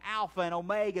 I am Alpha and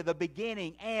Omega, the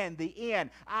beginning and the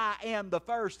end. I am the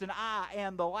first, and I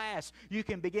am the last. You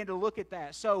can begin to look at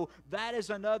that. So that is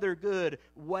another good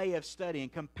way of studying,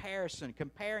 comparison,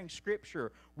 comparing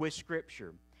Scripture with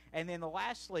Scripture. And then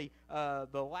lastly,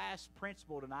 the last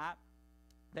principle tonight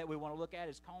that we want to look at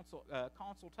is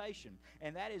consultation.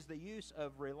 And that is the use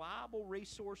of reliable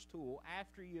resource tool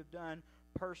after you've done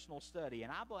personal study.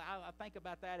 And I think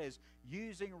about that as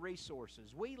using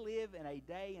resources. We live in a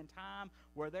day and time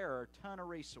where there are a ton of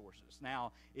resources.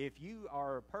 Now, if you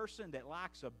are a person that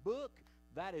likes a book,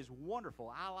 that is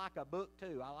wonderful. I like a book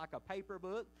too. I like a paper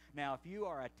book. Now, if you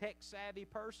are a tech-savvy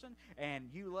person and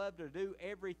you love to do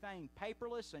everything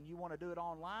paperless and you want to do it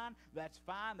online, that's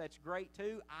fine. That's great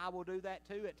too. I will do that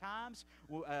too at times.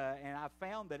 And I've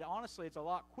found that, honestly, it's a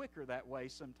lot quicker that way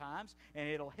sometimes, and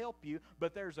it'll help you.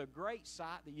 But there's a great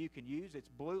site that you can use. It's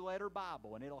Blue Letter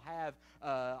Bible, and it'll have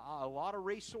a lot of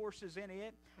resources in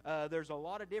it. There's a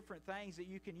lot of different things that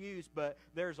you can use, but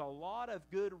there's a lot of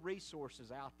good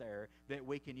resources out there that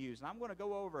we can use. And I'm going to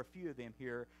go over a few of them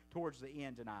here towards the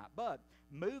end tonight. But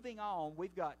moving on,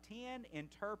 we've got 10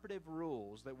 interpretive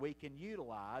rules that we can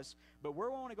utilize, but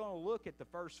we're only going to look at the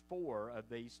first 4 of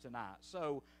these tonight.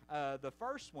 So the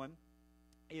first one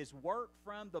is work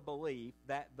from the belief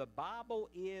that the Bible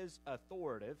is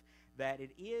authoritative, that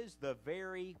it is the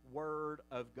very Word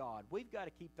of God. We've got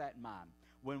to keep that in mind.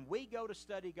 When we go to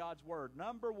study God's Word,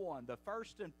 number one, the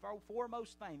first and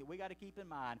foremost thing that we got to keep in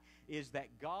mind is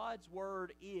that God's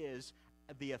Word is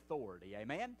the authority.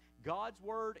 Amen? God's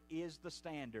Word is the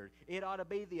standard. It ought to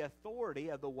be the authority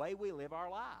of the way we live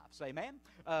our lives. Amen?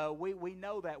 We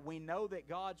know that. We know that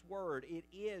God's Word, it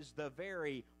is the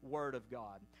very Word of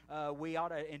God. We ought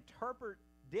to interpret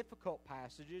difficult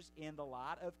passages in the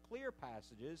light of clear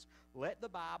passages. Let the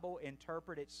Bible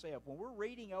interpret itself. When we're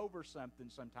reading over something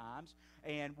sometimes,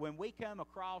 and when we come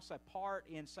across a part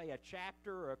in, say, a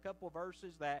chapter or a couple of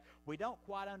verses that we don't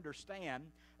quite understand,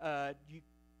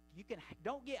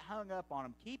 don't get hung up on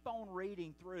them. Keep on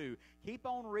reading through. Keep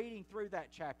on reading through that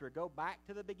chapter. Go back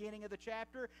to the beginning of the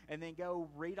chapter and then go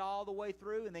read all the way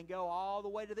through and then go all the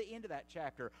way to the end of that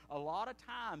chapter. A lot of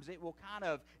times it will kind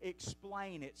of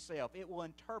explain itself. It will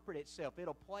interpret itself.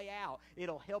 It'll play out.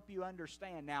 It'll help you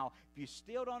understand. Now, if you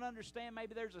still don't understand,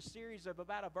 maybe there's a series of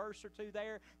about a verse or two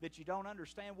there that you don't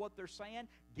understand what they're saying,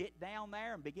 get down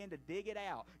there and begin to dig it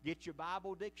out. Get your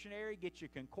Bible dictionary, get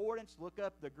your concordance, look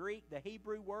up the Greek, the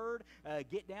Hebrew word,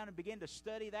 get down and begin to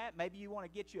study that. Maybe you want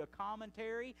to get you a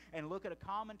commentary and look at a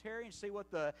commentary and see what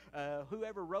the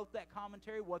whoever wrote that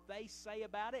commentary, what they say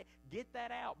about it. Get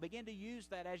that out. Begin to use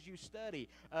that as you study.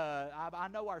 I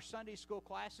know our Sunday school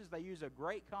classes, they use a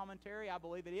great commentary. I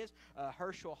believe it is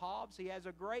Herschel Hobbs. He has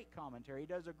a great commentary. He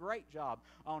does a great job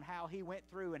on how he went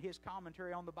through in his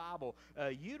commentary on the Bible.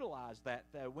 Utilize that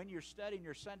when you're studying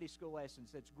your Sunday school lessons.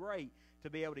 It's great to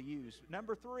be able to use.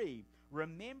 Number 3,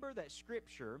 remember that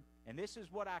Scripture, and this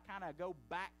is what I kind of go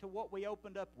back to what we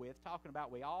opened up with, talking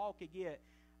about we all could get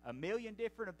a million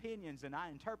different opinions and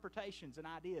interpretations and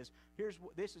ideas.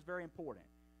 This is very important.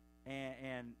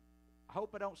 And I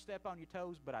hope I don't step on your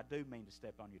toes, but I do mean to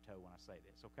step on your toe when I say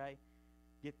this, okay?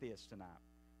 Get this tonight.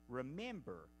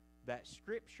 Remember that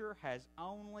Scripture has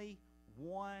only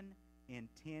one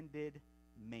intended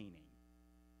meaning.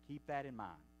 Keep that in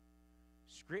mind.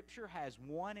 Scripture has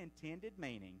one intended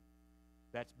meaning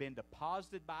that's been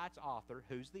deposited by its author.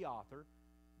 Who's the author?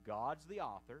 God's the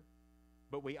author.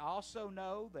 But we also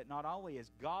know that not only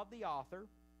is God the author,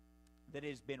 that it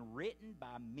has been written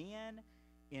by men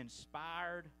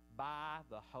inspired by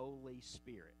the Holy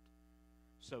Spirit.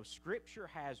 So Scripture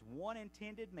has one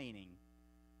intended meaning,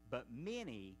 but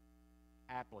many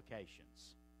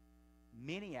applications.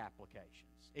 Many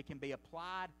applications. It can be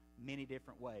applied many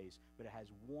different ways, but it has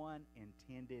one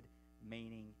intended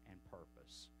meaning and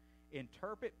purpose.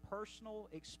 Interpret personal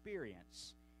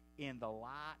experience in the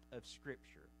light of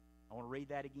Scripture. I want to read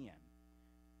that again.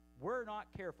 We're not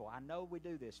careful. I know we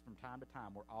do this from time to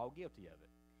time. We're all guilty of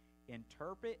it.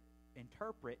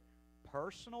 Interpret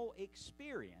personal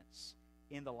experience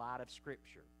in the light of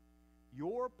Scripture.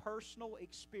 Your personal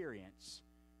experience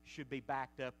should be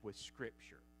backed up with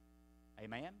Scripture.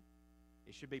 Amen?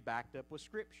 It should be backed up with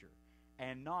Scripture,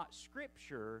 and not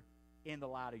Scripture in the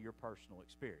light of your personal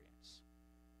experience.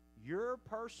 Your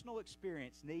personal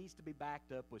experience needs to be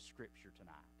backed up with Scripture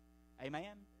tonight.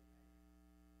 Amen?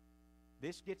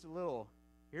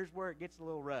 Here's where it gets a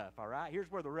little rough, all right?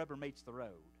 Here's where the rubber meets the road.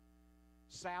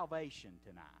 Salvation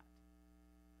tonight.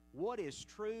 What is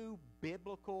true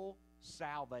biblical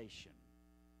salvation?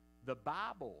 The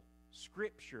Bible,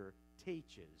 Scripture,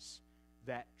 teaches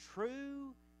that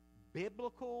true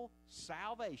biblical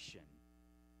salvation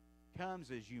comes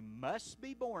as you must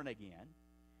be born again.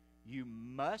 You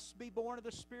must be born of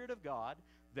the Spirit of God.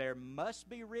 There must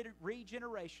be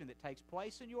regeneration that takes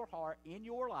place in your heart, in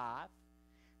your life.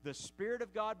 The Spirit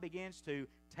of God begins to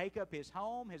take up His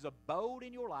home, His abode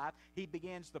in your life. He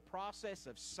begins the process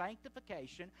of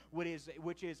sanctification,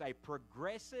 which is a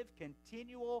progressive,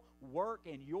 continual work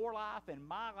in your life, in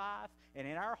my life, and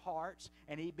in our hearts.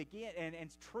 And and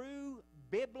true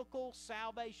biblical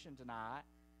salvation tonight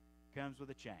comes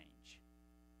with a change.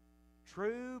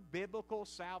 True biblical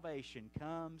salvation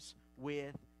comes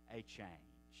with a change.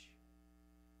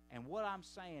 And what I'm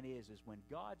saying is when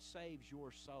God saves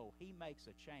your soul, He makes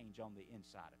a change on the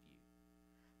inside of you.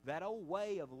 That old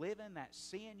way of living, that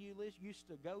sin you used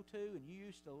to go to and you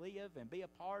used to live and be a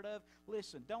part of,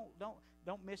 listen,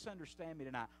 don't misunderstand me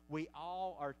tonight. We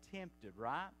all are tempted,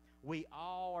 right? We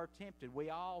all are tempted. We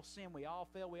all sin. We all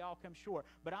fail. We all come short.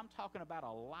 But I'm talking about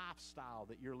a lifestyle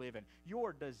that you're living.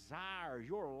 Your desires,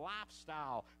 your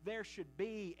lifestyle. There should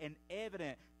be an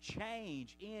evident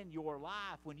change in your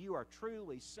life when you are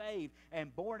truly saved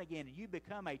and born again and you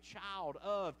become a child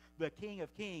of the King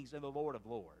of Kings and the Lord of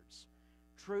Lords.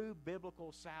 True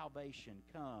biblical salvation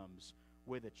comes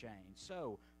with a change.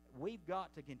 So we've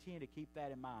got to continue to keep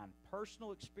that in mind.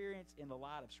 Personal experience in the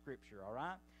light of Scripture, all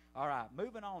right? All right,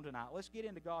 moving on tonight. Let's get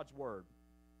into God's Word.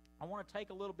 I want to take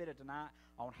a little bit of tonight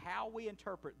on how we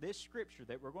interpret this Scripture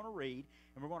that we're going to read,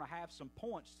 and we're going to have some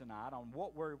points tonight on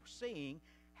what we're seeing,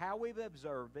 how we've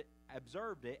observed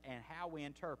it, and how we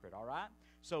interpret, all right?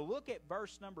 So look at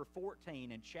verse number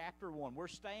 14 in chapter 1. We're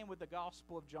staying with the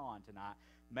Gospel of John tonight.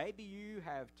 Maybe you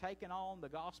have taken on the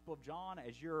Gospel of John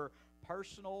as your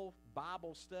personal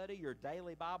Bible study, your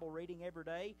daily Bible reading every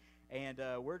day, and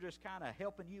we're just kind of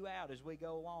helping you out as we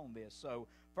go along this. So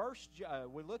first,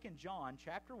 we look in John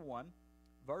chapter 1,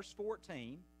 verse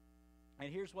 14,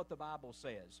 and here's what the Bible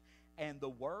says. And the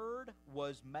Word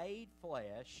was made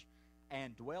flesh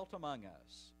and dwelt among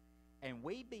us, and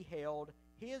we beheld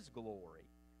His glory,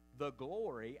 the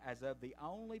glory as of the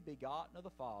only begotten of the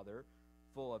Father,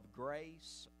 full of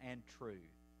grace and truth.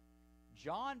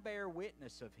 John bare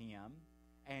witness of Him,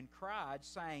 and cried,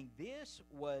 saying, This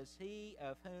was He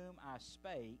of whom I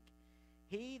spake.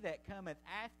 He that cometh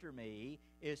after me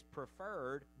is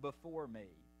preferred before me.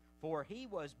 For He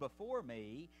was before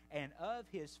me, and of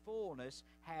His fullness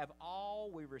have all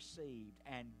we received,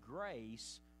 and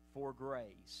grace for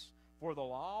grace. For the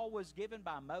law was given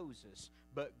by Moses,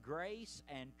 but grace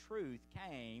and truth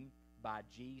came by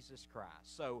Jesus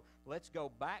Christ. So let's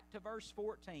go back to verse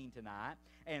 14 tonight.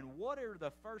 And what are the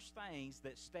first things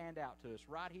that stand out to us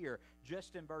right here,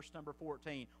 just in verse number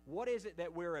 14? What is it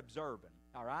that we're observing?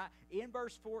 All right? In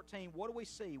verse 14, what do we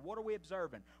see? What are we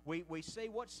observing? We see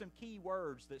what's some key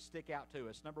words that stick out to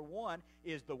us. Number one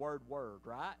is the word word,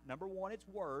 right? Number one, it's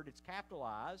word. It's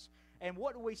capitalized. And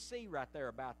what do we see right there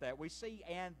about that? We see,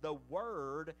 and the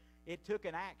Word, it took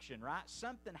an action, right?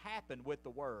 Something happened with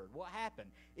the Word. What happened?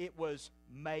 It was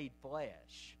made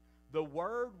flesh. The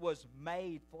Word was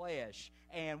made flesh.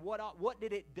 And what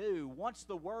did it do? Once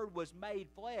the Word was made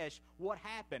flesh, what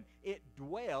happened? It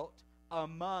dwelt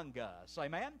among us.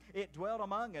 Amen? It dwelt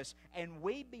among us, and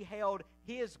we beheld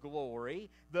His glory,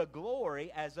 the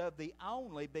glory as of the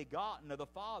only begotten of the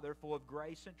Father, full of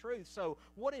grace and truth. So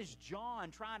what is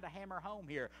John trying to hammer home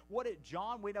here?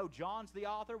 We know John's the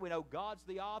author, we know God's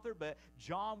the author, but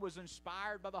John was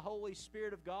inspired by the Holy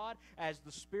Spirit of God as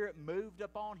the Spirit moved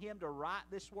upon him to write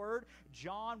this word.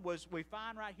 We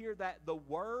find right here that the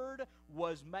Word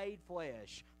was made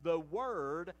flesh. The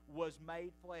Word was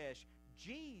made flesh.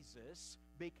 Jesus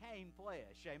became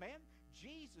flesh. Amen?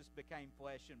 Jesus became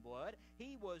flesh and blood.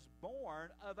 He was born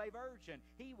of a virgin.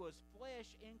 He was flesh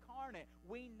incarnate.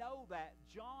 We know that.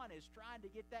 John is trying to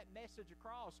get that message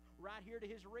across right here to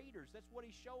his readers. That's what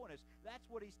he's showing us. That's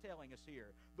what he's telling us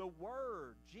here. The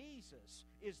Word, Jesus,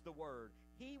 is the Word.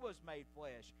 He was made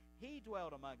flesh. He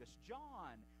dwelt among us.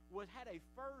 John had a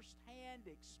first-hand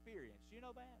experience. You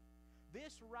know that?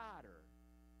 This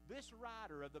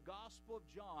writer of the Gospel of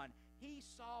John, he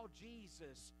saw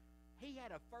Jesus. He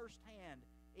had a first-hand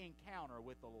encounter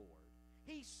with the Lord.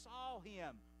 He saw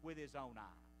Him with his own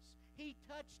eyes. He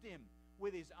touched Him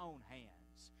with his own hands.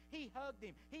 He hugged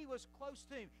Him. He was close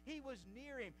to Him. He was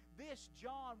near Him. This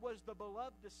John was the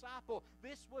beloved disciple.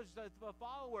 This was the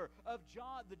follower of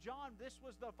John. This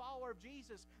was the follower of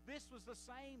Jesus. This was the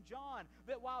same John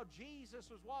that while Jesus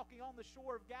was walking on the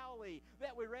shore of Galilee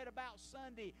that we read about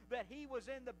Sunday, that he was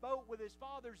in the boat with his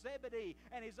father Zebedee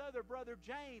and his other brother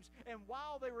James. And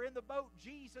while they were in the boat,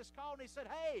 Jesus called and He said,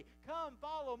 Hey, come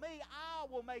follow me. I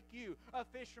will make you a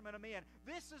fisherman of men.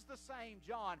 This is the same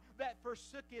John that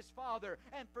forsook his father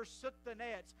and forsook the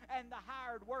nets and the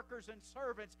hired workers and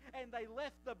servants, and they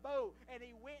left the boat, and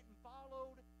he went and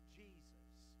followed Jesus.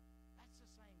 That's the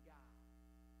same guy.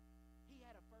 He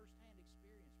had a first-hand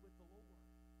experience with the Lord.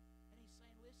 And he's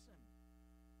saying, listen,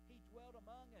 He dwelt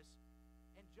among us.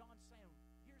 And John's saying,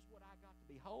 here's what I got to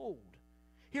behold.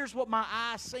 Here's what my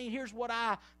eyes seen. Here's what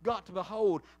I got to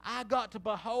behold. I got to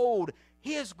behold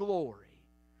His glory.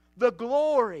 The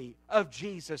glory of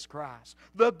Jesus Christ.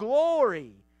 The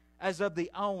glory as of the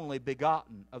only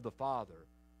begotten of the Father,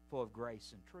 full of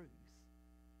grace and truth.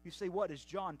 You see, what is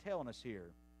John telling us here?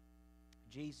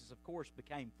 Jesus, of course,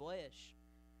 became flesh.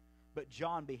 But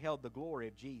John beheld the glory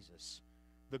of Jesus,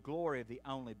 the glory of the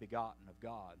only begotten of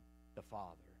God, the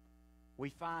Father. We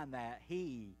find that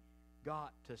he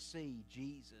got to see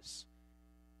Jesus.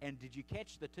 And did you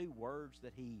catch the two words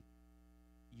that he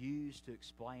used to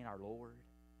explain our Lord?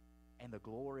 And the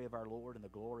glory of our Lord and the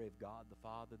glory of God the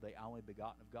Father, the only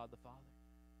begotten of God the Father.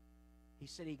 He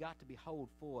said he got to behold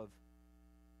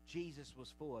Jesus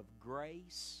was full of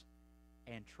grace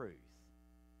and truth.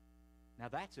 Now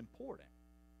that's important,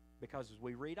 because as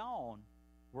we read on,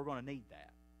 we're going to need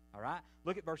that. All right?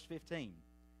 Look at verse 15.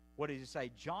 What does he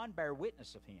say? John bare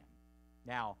witness of him.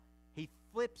 Now, he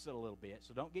flips it a little bit,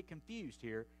 so don't get confused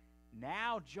here.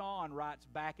 Now John writes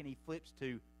back and he flips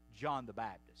to John the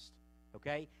Baptist.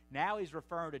 Okay? Now he's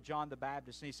referring to John the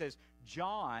Baptist, and he says,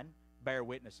 John bare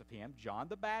witness of him, John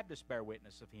the Baptist bare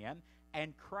witness of him,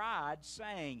 and cried,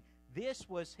 saying, This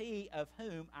was he of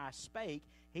whom I spake.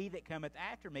 He that cometh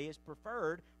after me is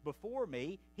preferred before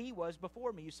me. He was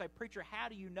before me. You say, Preacher, how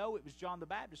do you know it was John the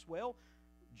Baptist? Well,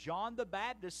 John the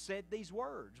Baptist said these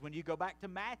words. When you go back to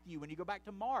Matthew, when you go back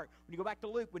to Mark, when you go back to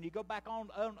Luke, when you go back on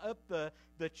up the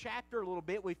chapter a little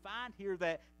bit, we find here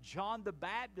that John the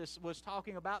Baptist was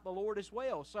talking about the Lord as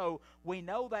well. So we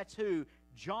know that's who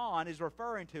John is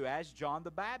referring to as John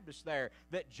the Baptist there,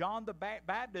 that John the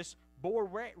Baptist bore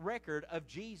record of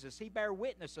Jesus. He bare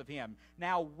witness of him.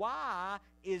 Now, why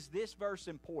is this verse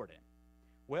important?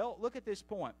 Well, look at this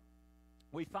point.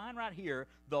 We find right here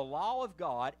the law of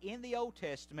God in the Old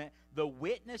Testament, the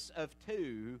witness of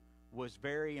two was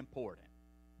very important.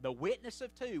 The witness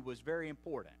of two was very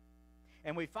important.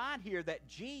 And we find here that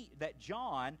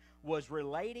John was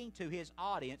relating to his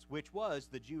audience, which was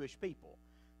the Jewish people.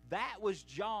 That was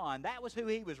John. That was who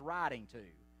he was writing to.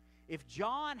 If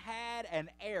John had an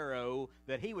arrow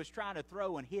that he was trying to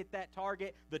throw and hit that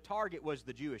target, the target was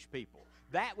the Jewish people.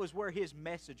 That was where his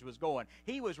message was going.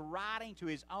 He was writing to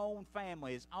his own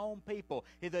family, his own people,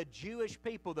 the Jewish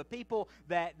people, the people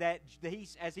that he,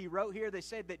 as he wrote here, they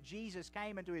said that Jesus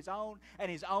came into his own and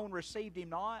his own received him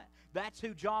not. That's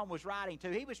who John was writing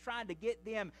to. He was trying to get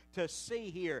them to see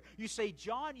here. You see,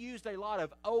 John used a lot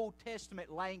of Old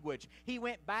Testament language. He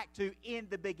went back to in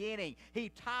the beginning. He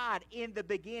tied in the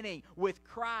beginning with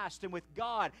Christ and with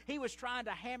God. He was trying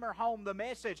to hammer home the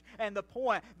message and the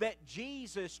point that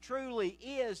Jesus truly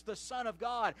is the Son of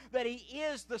God, that He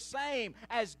is the same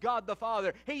as God the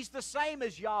Father. He's the same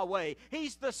as Yahweh.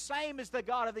 He's the same as the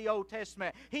God of the Old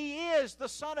Testament. He is the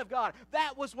Son of God.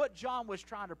 That was what John was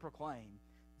trying to proclaim.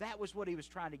 That was what he was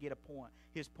trying to get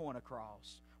his point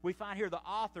across. We find here the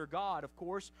author, God, of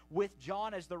course, with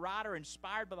John as the writer,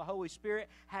 inspired by the Holy Spirit,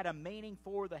 had a meaning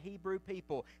for the Hebrew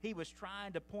people. He was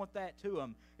trying to point that to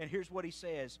them. And here's what he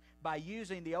says. By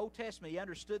using the Old Testament, he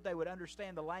understood they would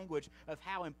understand the language of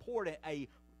how important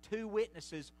two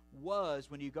witnesses was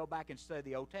when you go back and study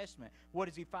the Old Testament. What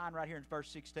does he find right here in verse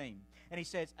 16? And he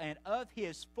says, And of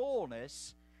his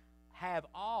fullness have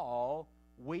all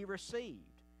we received,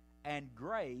 and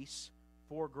grace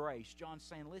for grace. John's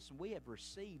saying, listen, we have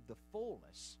received the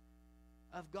fullness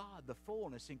of God, the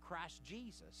fullness in Christ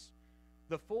Jesus.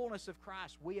 The fullness of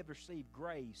Christ, we have received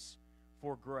grace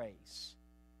for grace.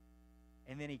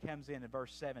 And then he comes in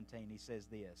verse 17, he says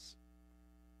this,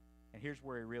 and here's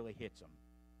where he really hits them.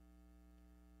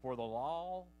 For the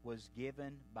law was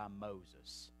given by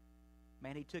Moses.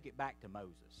 Man, he took it back to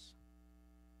Moses.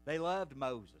 They loved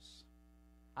Moses.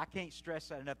 I can't stress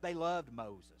that enough. They loved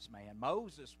Moses, man.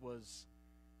 Moses was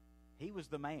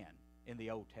the man in the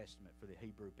Old Testament for the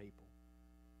Hebrew people.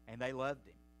 And they loved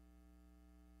him.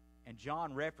 And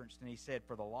John referenced and he said,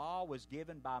 For the law was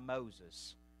given by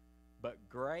Moses, but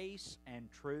grace and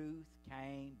truth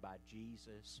came by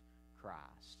Jesus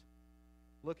Christ.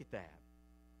 Look at that.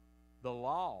 The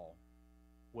law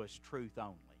was truth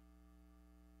only.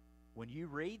 When you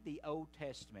read the Old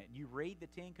Testament, and you read the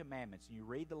Ten Commandments, and you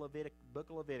read the book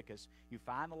of Leviticus, you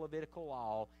find the Levitical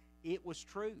law, it was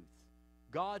truth.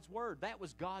 God's Word. That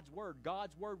was God's Word.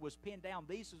 God's Word was pinned down.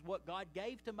 This is what God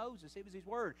gave to Moses. It was His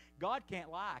Word. God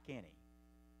can't lie, can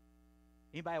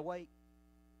He? Anybody awake?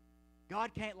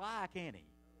 God can't lie, can He?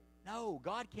 No,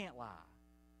 God can't lie.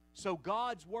 So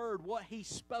God's Word, what He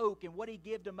spoke and what He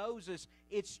gave to Moses,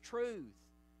 it's truth.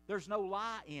 There's no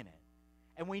lie in it.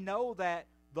 And we know that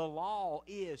the law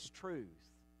is truth.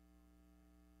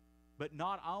 But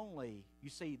not only, you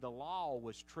see, the law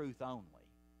was truth only.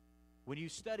 When you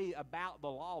study about the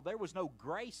law, there was no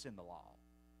grace in the law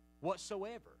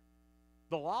whatsoever.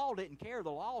 The law didn't care.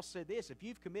 The law said this: if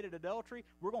you've committed adultery,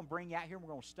 we're going to bring you out here and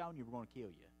we're going to stone you, we're going to kill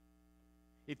you.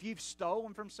 If you've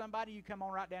stolen from somebody, you come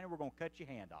on right down here, we're going to cut your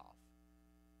hand off.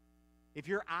 If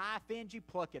your eye offends you,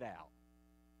 pluck it out.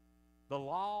 The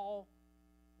law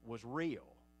was real.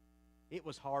 It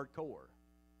was hardcore.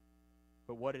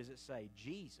 But what does it say?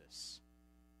 Jesus.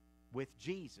 With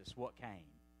Jesus, what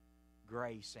came?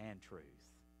 Grace and truth.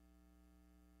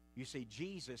 You see,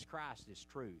 Jesus Christ is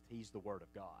truth. He's the Word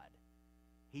of God.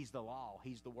 He's the law.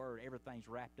 He's the Word. Everything's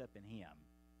wrapped up in Him.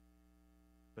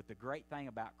 But the great thing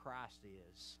about Christ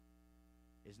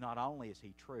is not only is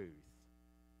He truth,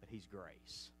 but He's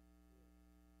grace.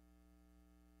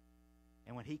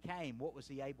 And when He came, what was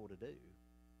He able to do?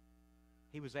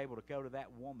 He was able to go to that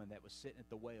woman that was sitting at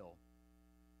the well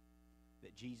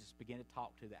that Jesus began to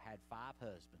talk to that had 5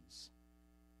 husbands.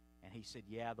 And He said,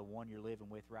 yeah, the one you're living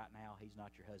with right now, he's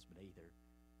not your husband either.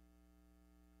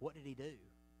 What did He do?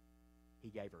 He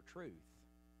gave her truth,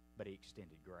 but He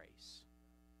extended grace.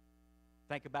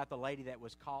 Think about the lady that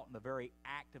was caught in the very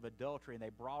act of adultery, and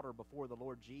they brought her before the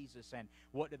Lord Jesus. And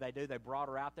what did they do? They brought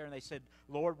her out there, and they said,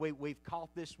 Lord, we've caught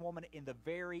this woman in the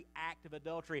very act of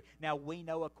adultery. Now, we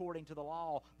know according to the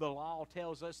law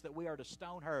tells us that we are to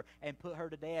stone her and put her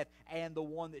to death, and the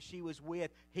one that she was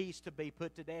with, he's to be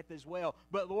put to death as well.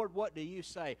 But, Lord, what do you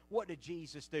say? What did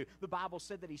Jesus do? The Bible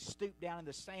said that He stooped down in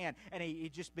the sand, and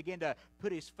he just began to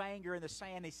put His finger in the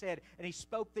sand. He said, and He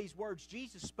spoke these words.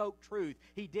 Jesus spoke truth.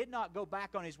 He did not go back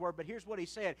on His word, but here's what He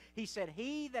said. He said,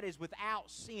 he that is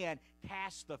without sin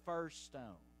cast the first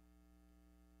stone.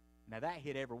 Now that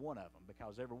hit every one of them,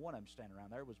 because every one of them standing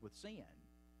around there was with sin.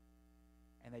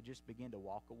 And they just began to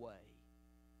walk away.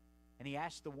 And He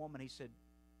asked the woman, He said,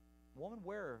 woman,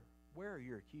 where are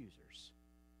your accusers?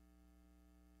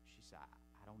 She said,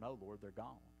 I don't know, Lord, they're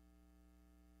gone.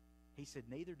 He said,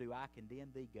 neither do I condemn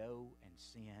thee, go and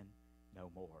sin no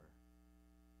more.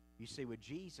 You see, with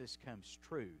Jesus comes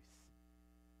truth,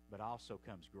 but also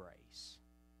comes grace.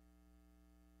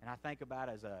 And I think about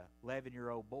as a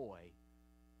 11-year-old boy,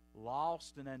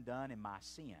 lost and undone in my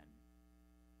sin.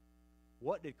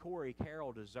 What did Corey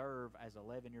Carroll deserve as an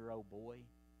 11-year-old boy?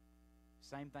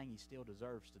 Same thing he still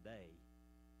deserves today.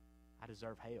 I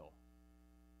deserve hell.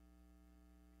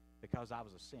 Because I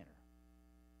was a sinner.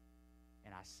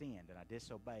 And I sinned and I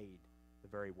disobeyed the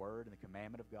very word and the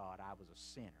commandment of God. I was a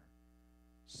sinner.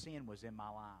 Sin was in my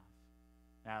life.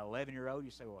 Now, 11-year-old, you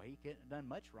say, well, he couldn't have done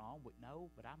much wrong. But no,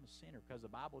 but I'm a sinner, because the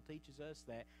Bible teaches us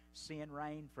that sin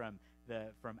reigned from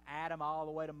Adam all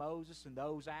the way to Moses, and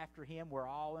those after him were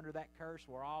all under that curse.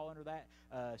 We're all under that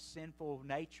sinful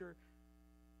nature.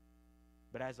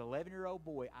 But as an 11-year-old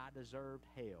boy, I deserved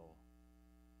hell.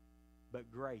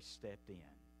 But grace stepped in.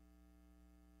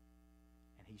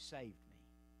 And He saved me.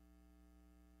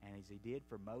 And as He did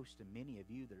for most and many of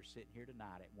you that are sitting here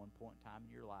tonight at one point in time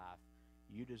in your life,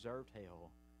 you deserved hell,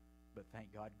 but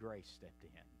thank God grace stepped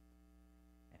in,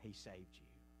 and He saved you.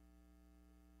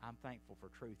 I'm thankful for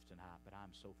truth tonight, but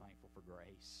I'm so thankful for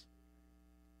grace.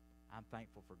 I'm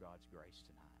thankful for God's grace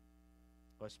tonight.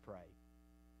 Let's pray.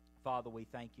 Father, we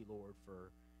thank You, Lord,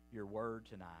 for Your word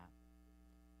tonight.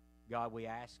 God, we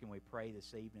ask and we pray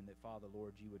this evening that, Father,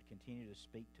 Lord, You would continue to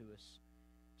speak to us,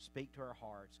 speak to our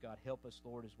hearts. God, help us,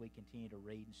 Lord, as we continue to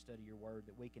read and study Your word,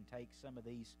 that we can take some of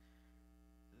these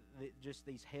just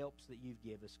these helps that You've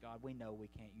given us, God. We know we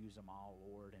can't use them all,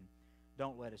 Lord, and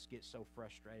don't let us get so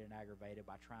frustrated and aggravated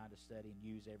by trying to study and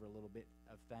use every little bit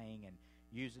of thing and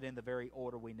use it in the very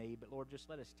order we need. But, Lord, just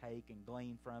let us take and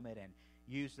glean from it and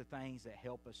use the things that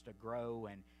help us to grow,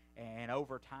 and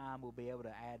over time we'll be able to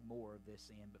add more of this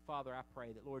in. But, Father, I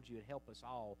pray that, Lord, You would help us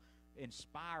all,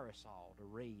 inspire us all to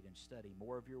read and study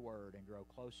more of Your word and grow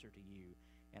closer to You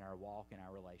in our walk and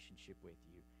our relationship with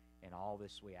You. And all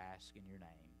this we ask in Your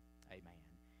name. Amen.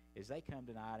 As they come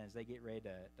tonight, and as they get ready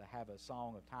to have a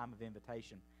song of time of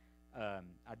invitation, I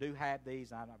do have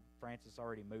these. Francis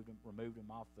already removed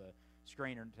them off the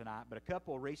screener tonight. But a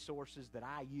couple of resources that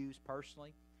I use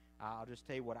personally. I'll just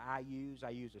tell you what I use. I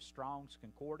use a Strong's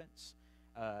Concordance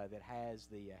that has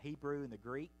the Hebrew and the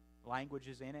Greek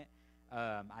languages in it.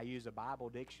 I use a Bible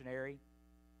dictionary.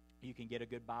 You can get a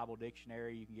good Bible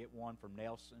dictionary. You can get one from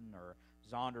Nelson or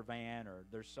Zondervan, or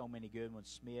there's so many good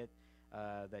ones, Smith,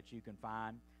 that you can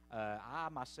find. I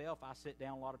sit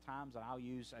down a lot of times and I'll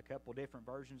use a couple different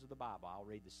versions of the Bible. I'll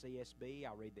read the CSB,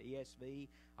 I'll read the ESV,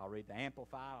 I'll read the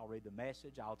Amplified, I'll read the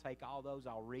Message. I'll take all those,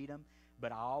 I'll read them,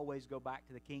 but I always go back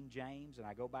to the King James, and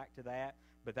I go back to that.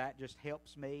 But that just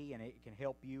helps me, and it can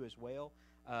help you as well.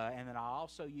 And then I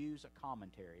also use a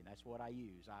commentary, and that's what I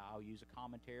use. I'll use a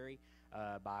commentary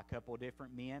by a couple of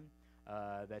different men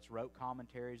that's wrote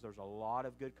commentaries. There's a lot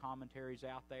of good commentaries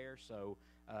out there, so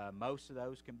most of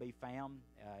those can be found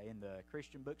in the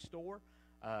Christian bookstore.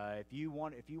 If you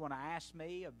want to ask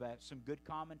me about some good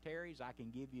commentaries, I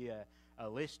can give you a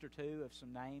list or two of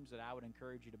some names that I would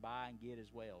encourage you to buy and get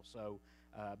as well. So,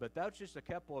 but that's just a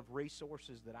couple of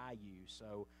resources that I use.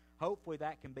 So hopefully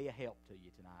that can be a help to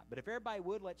you tonight. But if everybody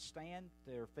would, let's stand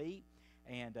to their feet.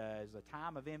 And as the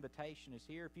time of invitation is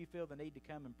here, if you feel the need to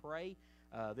come and pray,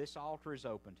 this altar is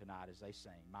open tonight as they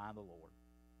sing, Mind the Lord.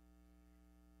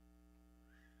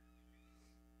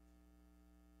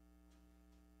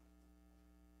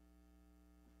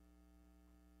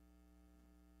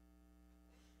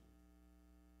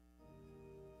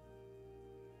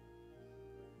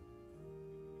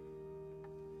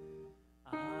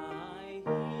 I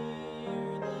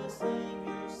hear the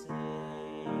Savior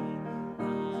say,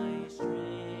 "Thy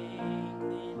strength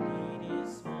indeed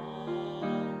is small.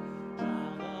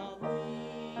 Child of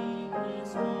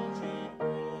weakness, watch and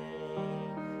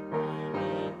pray. Find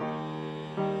in me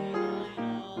thine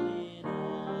all in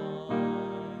all."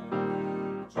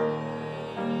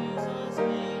 Jesus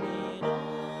made it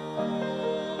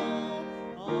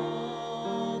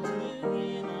all to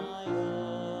Him I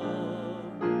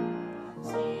owe.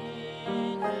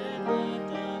 Sin had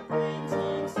left a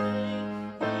crimson stain,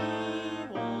 He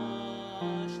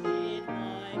washed it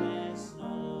white as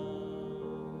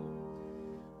snow.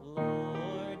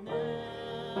 Lord,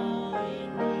 now in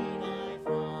need I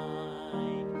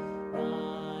find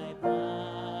Thy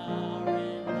power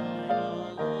and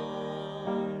Thine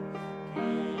alone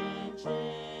can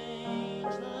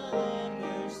change the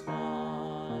leper's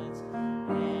spots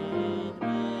and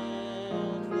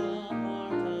melt the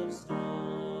heart of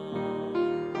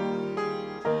stone.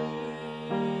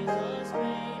 Jesus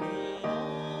made it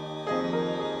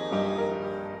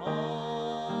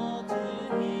all to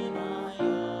Him I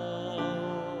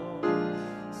owe.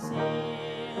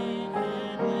 Sin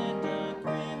had left a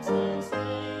crimson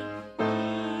stain,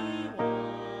 He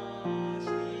washed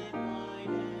it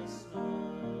white as snow.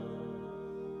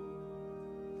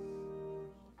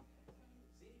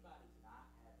 Does anybody tonight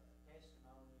have a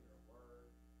testimony or a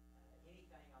word,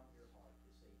 anything on your heart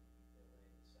this evening you feel led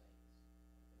to say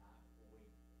tonight before we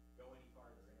go any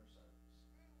further in our service?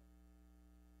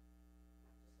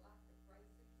 Just like to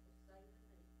praise Him for saving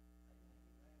me.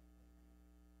 Amen.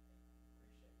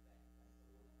 Appreciate that. Thank the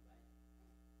Lord for that.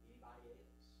 Anybody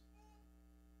else? Well,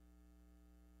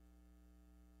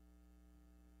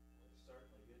 it's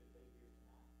certainly good to be here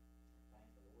tonight. Thank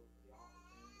the Lord for the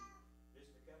opportunity.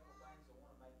 Just a couple of things I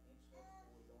want to make mention of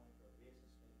before we go into our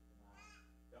business meeting tonight.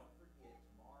 Don't forget,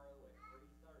 tomorrow at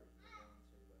 3:30, we're going to,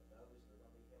 those that are going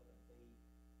to be helping feed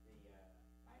the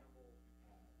Manorville,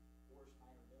 Forest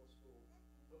Manor Middle School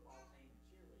football team and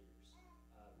cheerleaders.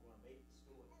 We're going to meet at the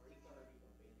school at 3:30. We're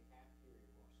going to be in the cafeteria.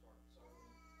 We're going to start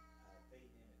serving,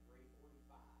 feeding them at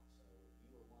 3:45. So if you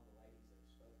were one of the ladies that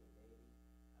spoke with Debbie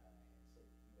and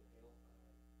said that you would help,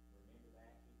 remember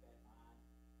that, keep that in mind.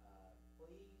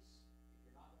 Please, if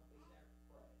you're not going to be there,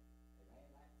 pray.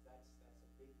 Amen. That's a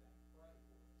big thing. Pray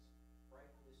for us. Pray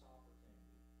for this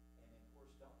opportunity. And then, of course,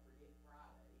 don't forget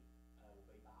Friday will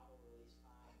be Bible release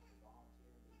time. If you're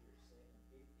volunteering, be here at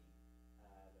 7:50.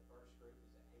 The first group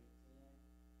is at 8:10.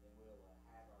 Then we'll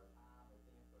have our time with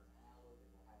them for an hour. Then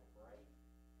we'll have a break,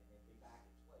 and then be back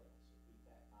at 12. So keep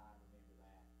that in mind. Remember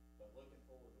that. But looking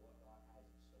forward to what God has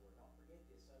in store. Don't forget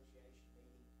the association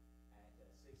meeting at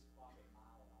 6 o'clock at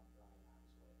Milan on Friday night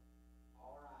as well.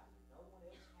 All right. If no one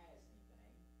else has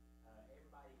anything,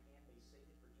 everybody can be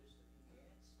seated for just a few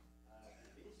minutes.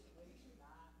 If you're visiting with us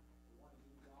tonight, we want to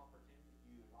give you the opportunity, if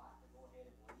you would like to go ahead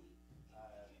and leave,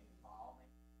 by all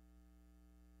means.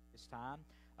 This time,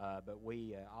 but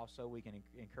we also we can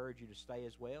encourage you to stay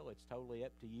as well. It's totally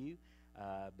up to you.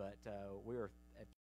 But we are